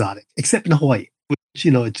seen as exotic, except in Hawaii, which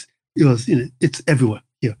it's everywhere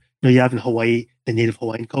here. You have in Hawaii the native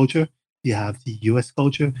Hawaiian culture, you have the U.S.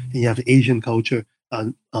 culture, and you have the Asian culture.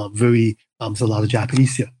 There's a lot of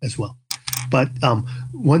Japanese here as well. But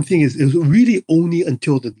one thing is, it was really only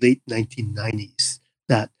until the late 1990s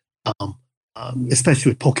that,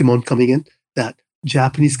 especially with Pokemon coming in, that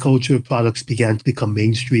Japanese culture products began to become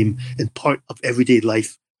mainstream and part of everyday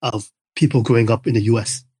life of people growing up in the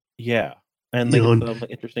U.S. Yeah. And You like know, it's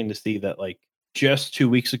like, interesting to see that like just 2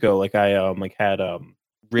 weeks ago, like I like had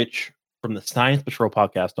Rich from the Science Patrol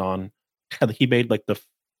podcast on. He made like the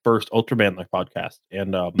first Ultraman like podcast.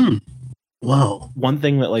 And Hmm. Wow. one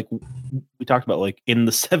thing that like we talked about like in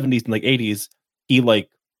the 70s and like 80s, he like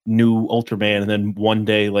knew Ultraman, and then one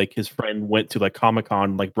day like his friend went to like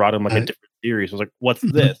Comic-Con, like brought him like a Right. different series. I was like, what's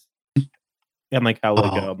Mhm. this? And like how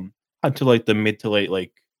like Wow. until like the mid to late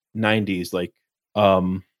like 90s, like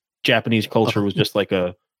Japanese culture Oh. was just like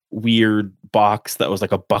a weird box that was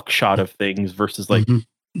like a buckshot of things versus like Mhm.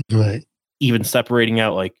 Right. even separating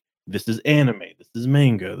out like this is anime, this is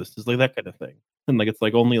manga, this is like that kind of thing. And like it's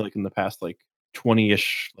like only like in the past like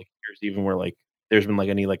 20-ish like years even where like there's been like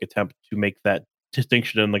any like attempt to make that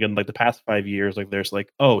distinction. And like in like the past 5 years, like there's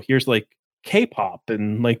like, oh, here's like K-pop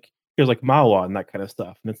and like here's like Mawa and that kind of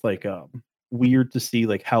stuff. And it's like weird to see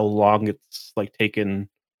like how long it's like taken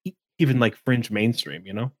even like fringe mainstream,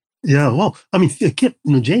 you know? Yeah. Well, I mean, Kip,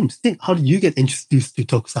 James, think, how did you get introduced to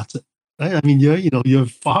Tokusatsu? Right? I mean, you're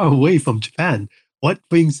far away from Japan. What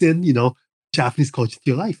brings in, Japanese culture to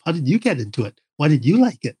your life? How did you get into it? Why did you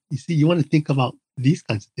like it? You see, you want to think about these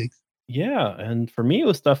kinds of things. Yeah, and for me, it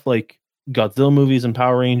was stuff like Godzilla movies and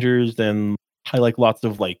Power Rangers, and I like lots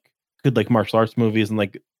of like good like martial arts movies, and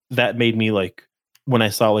like that made me like when I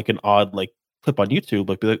saw like an odd like clip on YouTube,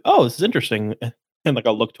 like be like, oh, this is interesting, and like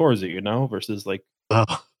I'll look towards it, you know, versus like Wow.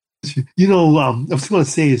 I was going to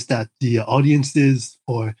say is that the audiences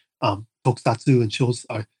for Tokusatsu and shows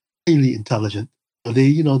are highly intelligent.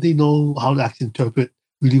 They know how to actually interpret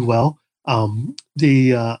really well.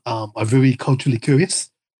 They are very culturally curious.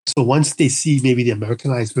 So once they see maybe the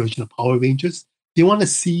Americanized version of Power Rangers, they want to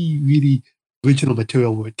see really original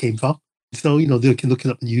material where it came from. So they can look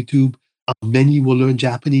it up on YouTube. Many will learn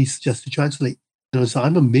Japanese just to translate. So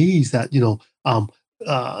I'm amazed at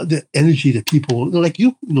the energy that people like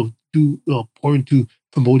do pour into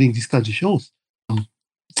promoting these kinds of shows.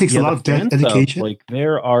 It takes a lot of fan stuff, dedication. like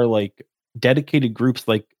there are like dedicated groups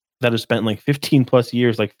like that have spent like 15 plus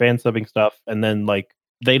years like fan subbing stuff, and then like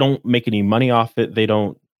they don't make any money off it. They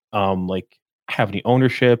don't like have any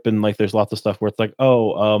ownership, and like there's lots of stuff where it's like,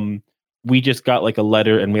 we just got like a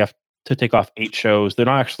letter and we have to take off 8 shows. They're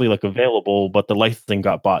not actually like available, but the licensing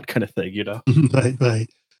got bought, kind of thing, Right.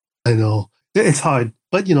 I know it's hard,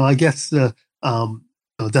 but I guess that's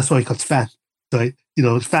why it comes fan, right?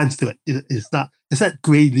 Fans do it. It's not that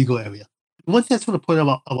gray legal area. One thing I just want to point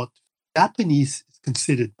out about Japanese is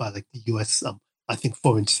considered by like the U.S. I think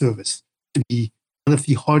Foreign Service to be one of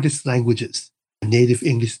the hardest languages a native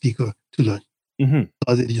English speaker to learn.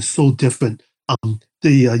 Because it is so different.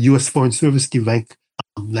 The U.S. Foreign Service, they rank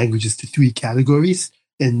languages to 3 categories,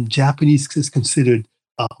 and Japanese is considered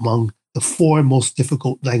among the 4 most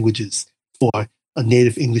difficult languages for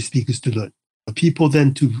native English speakers to learn. People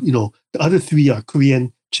then the other 3 are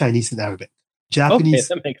Korean, Chinese, and Arabic. Japanese.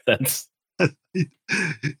 Okay, that makes sense.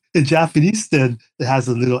 In Japanese, then it has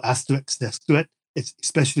a little asterisk next to it. It's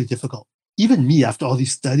especially difficult. Even me, after all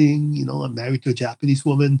this studying, I'm married to a Japanese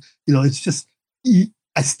woman. It's just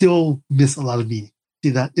I still miss a lot of meaning. See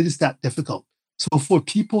that it is that difficult. So for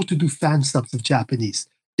people to do fan subs of Japanese,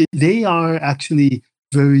 they are actually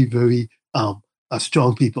very, very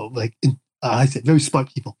strong people. Like I said, very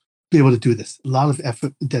smart people be able to do this. A lot of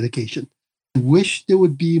effort and dedication. I wish there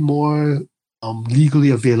would be more legally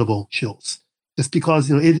available shows, just because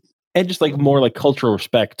and just like more like cultural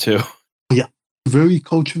respect too. Yeah, very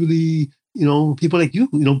culturally. People like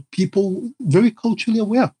you. People very culturally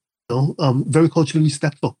aware. Very culturally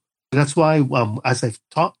respectful. And that's why, as I've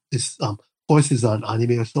taught this courses on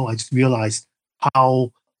anime or so, I just realized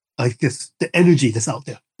how, I guess, the energy that's out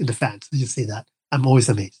there in the fans. I just say that I'm always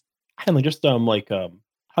amazed. And like just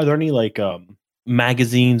are there any like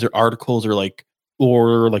magazines or articles or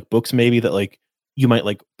like books maybe that like you might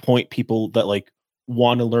like point people that like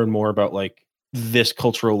want to learn more about like this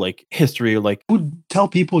cultural like history, or like I would tell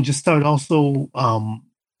people just start also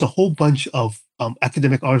the whole bunch of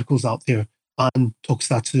academic articles out there on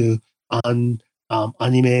tokusatsu, on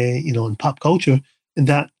anime, and pop culture, and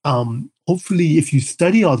that hopefully if you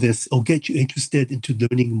study all this, it'll get you interested into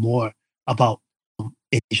learning more about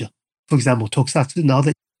Asia. For example, tokusatsu. Now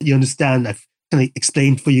that you understand, I've kind of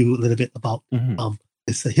explained for you a little bit about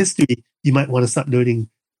this history. You might want to start learning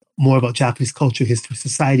more about Japanese culture, history,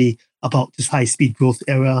 society, about this high-speed growth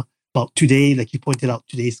era, about today, like you pointed out,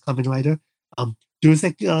 today's Kamen Rider. There's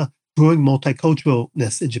like growing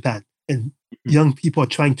multiculturalness in Japan, and young people are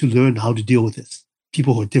trying to learn how to deal with this.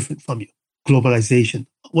 People who are different from you. Globalization.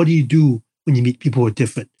 What do you do when you meet people who are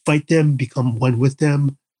different? Fight them, become one with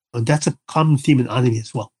them. And that's a common theme in anime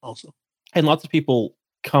as well, also. And lots of people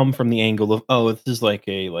come from the angle of, this is like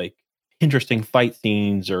a like interesting fight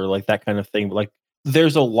scenes or like that kind of thing. But like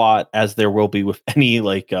there's a lot, as there will be with any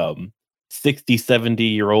like 60,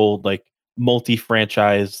 70-year-old like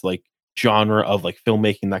multi-franchise like genre of like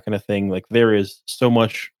filmmaking, that kind of thing. Like there is so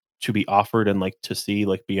much to be offered and like to see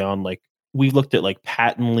like beyond like we've looked at like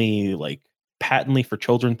patently for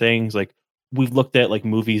children things. Like we've looked at like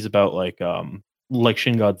movies about like Shin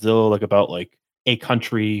Godzilla, like about like a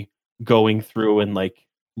country going through and like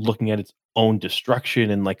looking at its own destruction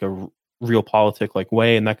in like a real politic like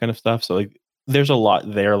way and that kind of stuff. So like there's a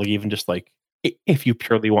lot there, like even just like if you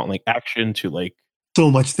purely want like action to like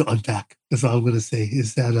so much to unpack. That's all I'm gonna say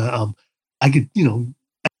is that I could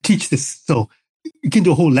teach this, so you can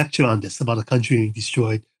do a whole lecture on this about a country being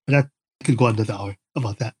destroyed, but I could go another hour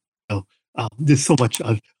about that. There's so much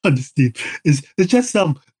on this theme. It's just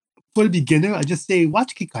for the beginner, I just say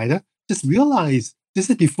watch Kikaida. Just realize this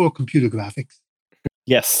is before computer graphics.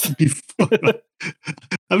 Yes. Before,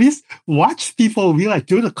 I mean, just watch people realize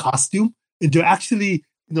they're in a costume and they're actually,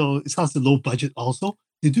 it sounds a low budget also.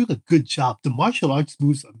 They're doing a good job. The martial arts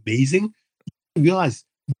moves are amazing. You realize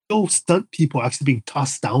no stunt people are actually being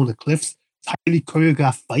tossed down the cliffs. It's highly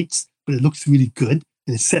choreographed fights, but it looks really good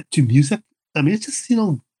and it's set to music. I mean, it's just,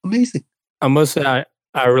 amazing. I must say,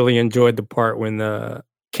 I really enjoyed the part when the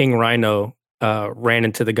King Rhino ran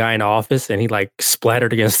into the guy in the office and he like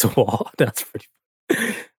splattered against the wall. That's pretty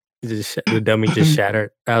funny. The dummy just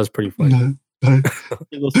shattered. That was pretty funny.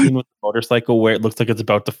 Little scene with the motorcycle where it looks like it's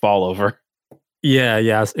about to fall over. Yeah,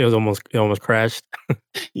 yeah. It almost crashed.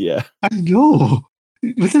 Yeah. I know.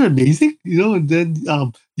 Wasn't it amazing? And then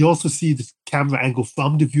you also see this camera angle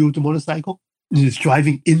from the view of the motorcycle. And it's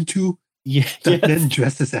driving into Yeah. that men Yes.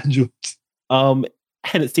 dressed as androids.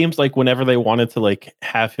 And it seems like whenever they wanted to like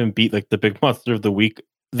have him beat like the big monster of the week,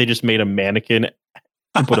 they just made a mannequin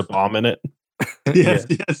and put a bomb in it. Yes,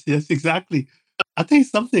 yes, exactly. I'll tell you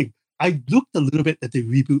something. I looked a little bit at the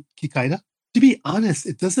reboot Kikaida. To be honest,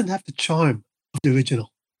 it doesn't have the charm of the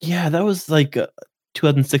original. Yeah, that was like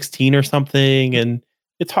 2016 or something, and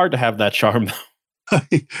it's hard to have that charm. Fuck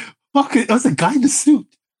it was a guy in a suit.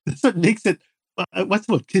 That's what makes it. What's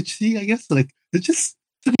what kitschy? I guess like there's just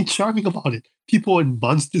something charming about it. People in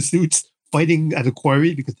monster suits fighting at a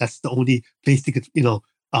quarry because that's the only place they could,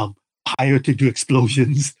 hire to do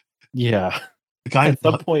explosions. Yeah. The guy At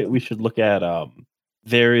some point, we should look at.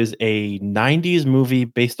 There is a '90s movie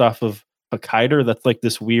based off of Hokkaido that's like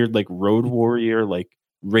this weird like road warrior like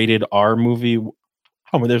rated R movie.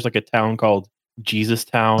 Where there's like a town called Jesus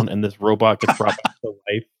Town, and this robot gets brought back to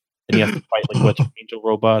life, and he has to fight like a bunch of angel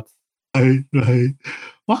robots. Right.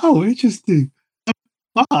 Wow, interesting.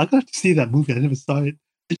 Wow, I got to see that movie. I never saw it.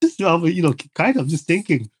 It just, kind of just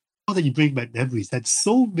thinking, now that you bring back memories, had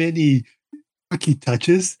so many quirky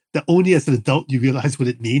touches that only as an adult you realize what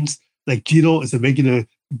it means. Like Jiro is a regular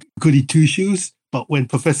goody two shoes, but when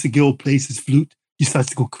Professor Gill plays his flute, he starts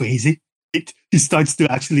to go crazy. He starts to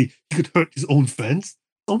he could hurt his own friends.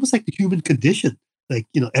 It's almost like the human condition. Like,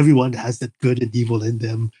 everyone has that good and evil in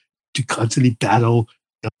them to constantly battle.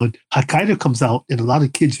 And Hokkaido comes out, and a lot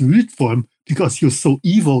of kids root for him because he was so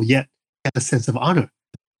evil, yet had a sense of honor.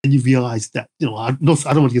 And you realize that, I don't want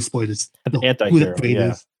to get spoilers. An anti-hero,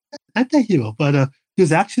 yeah. Anti-hero, but he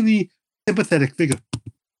was actually a sympathetic figure.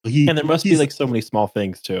 And there must be like so many small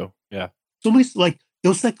things too. Yeah. So many, like, it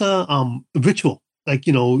was like a ritual. Like,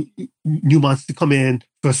 new monster come in,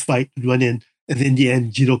 first fight, run in, and then in the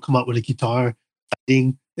end, Jiro come out with a guitar,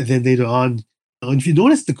 fighting, and then later on, and if you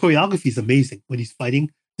notice, the choreography is amazing. When he's fighting,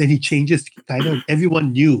 then he changes kind of,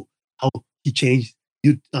 everyone knew how he changed.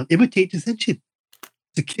 You'd imitate his headship.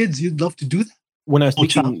 The kids, you'd love to do that. When I was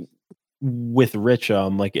speaking with Rich,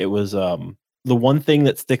 like it was the one thing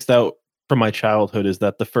that sticks out from my childhood is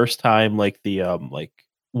that the first time like the like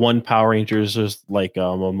one Power Rangers is like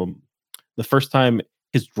the first time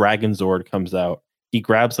his Dragon Zord comes out, he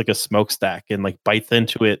grabs like a smokestack and like bites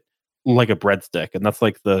into it like a breadstick, and that's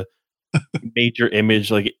like the major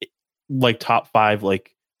image, like top 5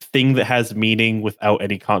 like thing that has meaning without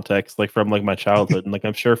any context, like from like my childhood. And like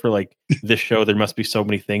I'm sure for like this show, there must be so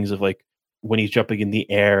many things of like when he's jumping in the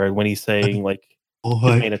air and when he's saying like his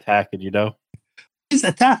main attack, and his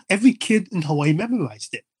attack, every kid in Hawaii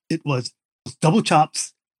memorized it. It was double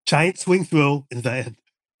chops, giant swing throw, and the end.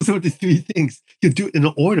 Those were the 3 things. You do it in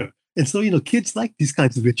an order. And so, kids like these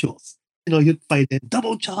kinds of rituals. You'd fight in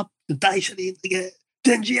double chop, the Daisharin again,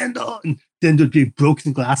 Denjiendo, and then there'd be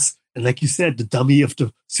broken glass. And like you said, the dummy of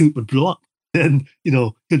the suit would blow up. Then,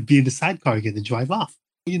 he'd be in the sidecar again and drive off.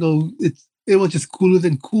 It was just cooler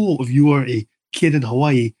than cool if you were a kid in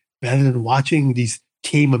Hawaii rather than watching these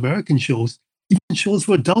tame American shows. Even shows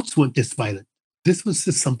where adults weren't this violent. This was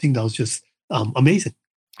just something that was just amazing.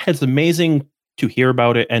 It's amazing to hear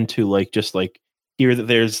about it and to like just like hear that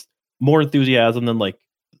there's more enthusiasm than like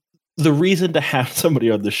the reason to have somebody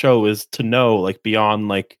on the show is to know like beyond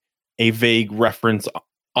like a vague reference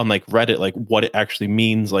on like Reddit, like what it actually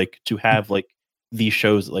means, like to have like these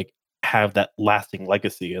shows like have that lasting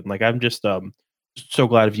legacy. And like I'm just so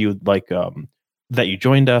glad of you like that you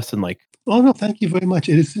joined us and like. Oh no, thank you very much.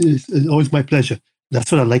 It's always my pleasure.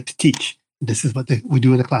 That's what I like to teach. This is what we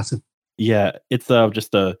do in the classroom. Yeah, it's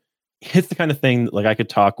just it's the kind of thing that, like I could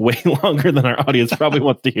talk way longer than our audience probably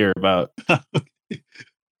wants to hear about.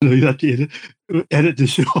 No, you have to edit the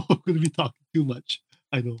show. I'm going to be talking too much.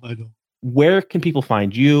 I know. Where can people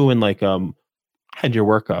find you and like and your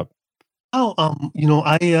work up? Oh,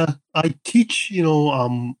 I teach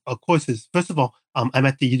courses. First of all, I'm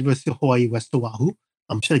at the University of Hawaii West Oahu.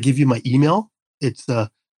 Should I give you my email? It's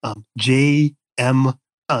jmchun,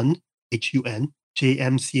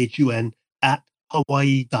 jmchun at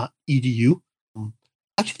hawaii.edu.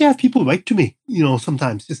 Actually, I have people write to me,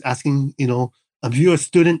 sometimes just asking, if you're a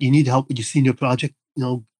student, you need help with your senior project,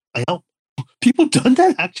 I help. People done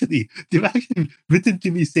that actually. They've actually written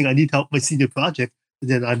to me saying I need help with my senior project.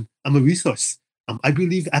 And then I'm a resource. I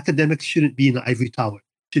believe academics shouldn't be in the ivory tower.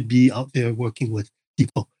 Should be out there working with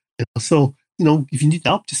people. So if you need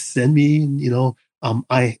help, just send me.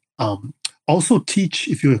 I also teach.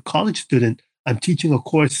 If you're a college student, I'm teaching a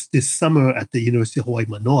course this summer at the University of Hawaii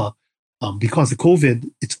Manoa. Because of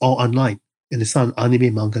COVID, it's all online and it's on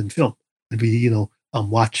anime, manga, and film. we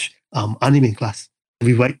watch anime in class.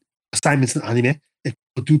 We write assignments in anime and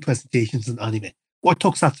do presentations in anime or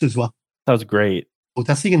tokusatsu as well. That was great. So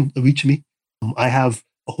that's how you can reach me. I have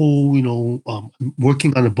a whole, I'm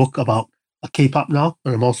working on a book about K-pop now,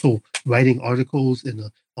 and I'm also writing articles in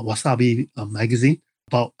a Wasabi magazine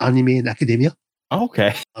about anime and academia.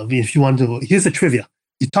 Okay. I mean, if you want to, here's a trivia.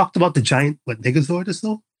 You talked about the giant, Megazord or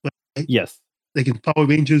so? Right? Yes. Like in Power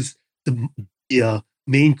Rangers, the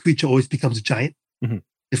main creature always becomes a giant to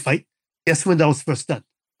fight. Guess when that was first done?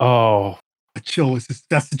 Oh. What show was this?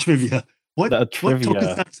 That's the trivia. What trivia. What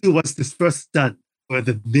tokusatsu was this first done where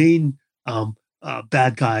the main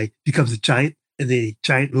bad guy becomes a giant and the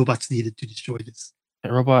giant robots needed to destroy this?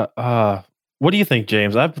 That robot. What do you think,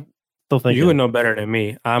 James? I'm still thinking. You would know better than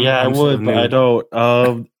me. I would, but I don't.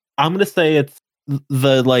 I'm gonna say it's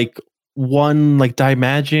the one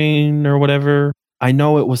Daimajin or whatever. I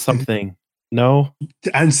know it was something. No?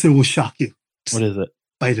 The answer will shock you. What is it?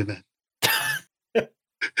 Spider-Man.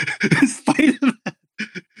 Spider-Man.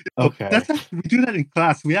 Okay. We do that in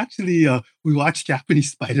class. We actually we watch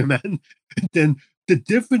Japanese Spider-Man, and then the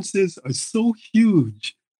differences are so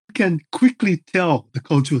huge. You can quickly tell the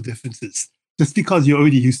cultural differences just because you're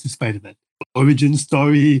already used to Spider-Man. Origin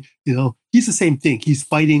story, he's the same thing. He's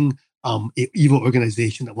fighting an evil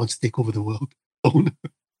organization that wants to take over the world.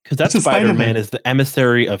 Because that Spider-Man is the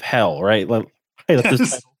emissary of hell, right?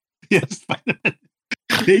 Yes, Spider-Man.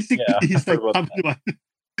 Basically, he's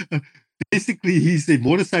basically, he's a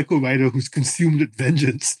motorcycle rider who's consumed with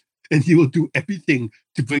vengeance, and he will do everything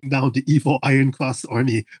to bring down the evil Iron Cross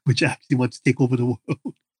army, which actually wants to take over the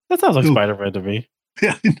world. That sounds like Spider-Man to me.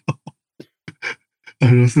 Yeah,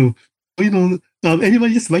 I know. So,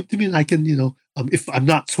 anybody just write to me, and I can, if I'm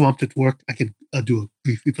not swamped at work, I can do a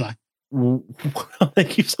brief reply.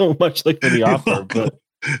 Thank you so much for the offer. But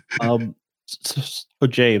so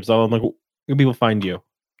James, where can people find you?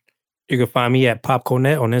 You can find me at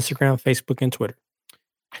PopConet on Instagram, Facebook, and Twitter.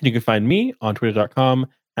 You can find me on twitter.com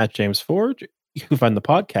at James Forge. You can find the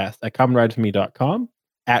podcast at commonridewithme.com,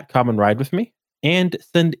 at commonridewithme, and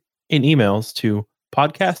send in emails to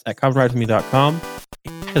podcast@commonridewithme.com.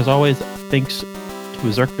 As always, thanks to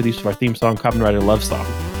Azurk for the use of our theme song, Kamen Rider Love Song.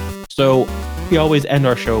 So we always end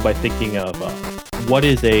our show by thinking of what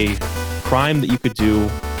is a crime that you could do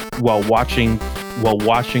while watching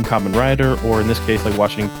Kamen Rider, or in this case,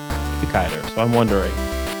 watching Kaider. So I'm wondering,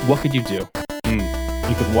 what could you do?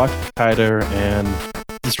 You could watch Kaider and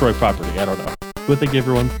destroy property. I don't know. Good thing,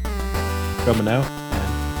 everyone. Coming out,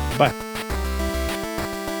 and bye.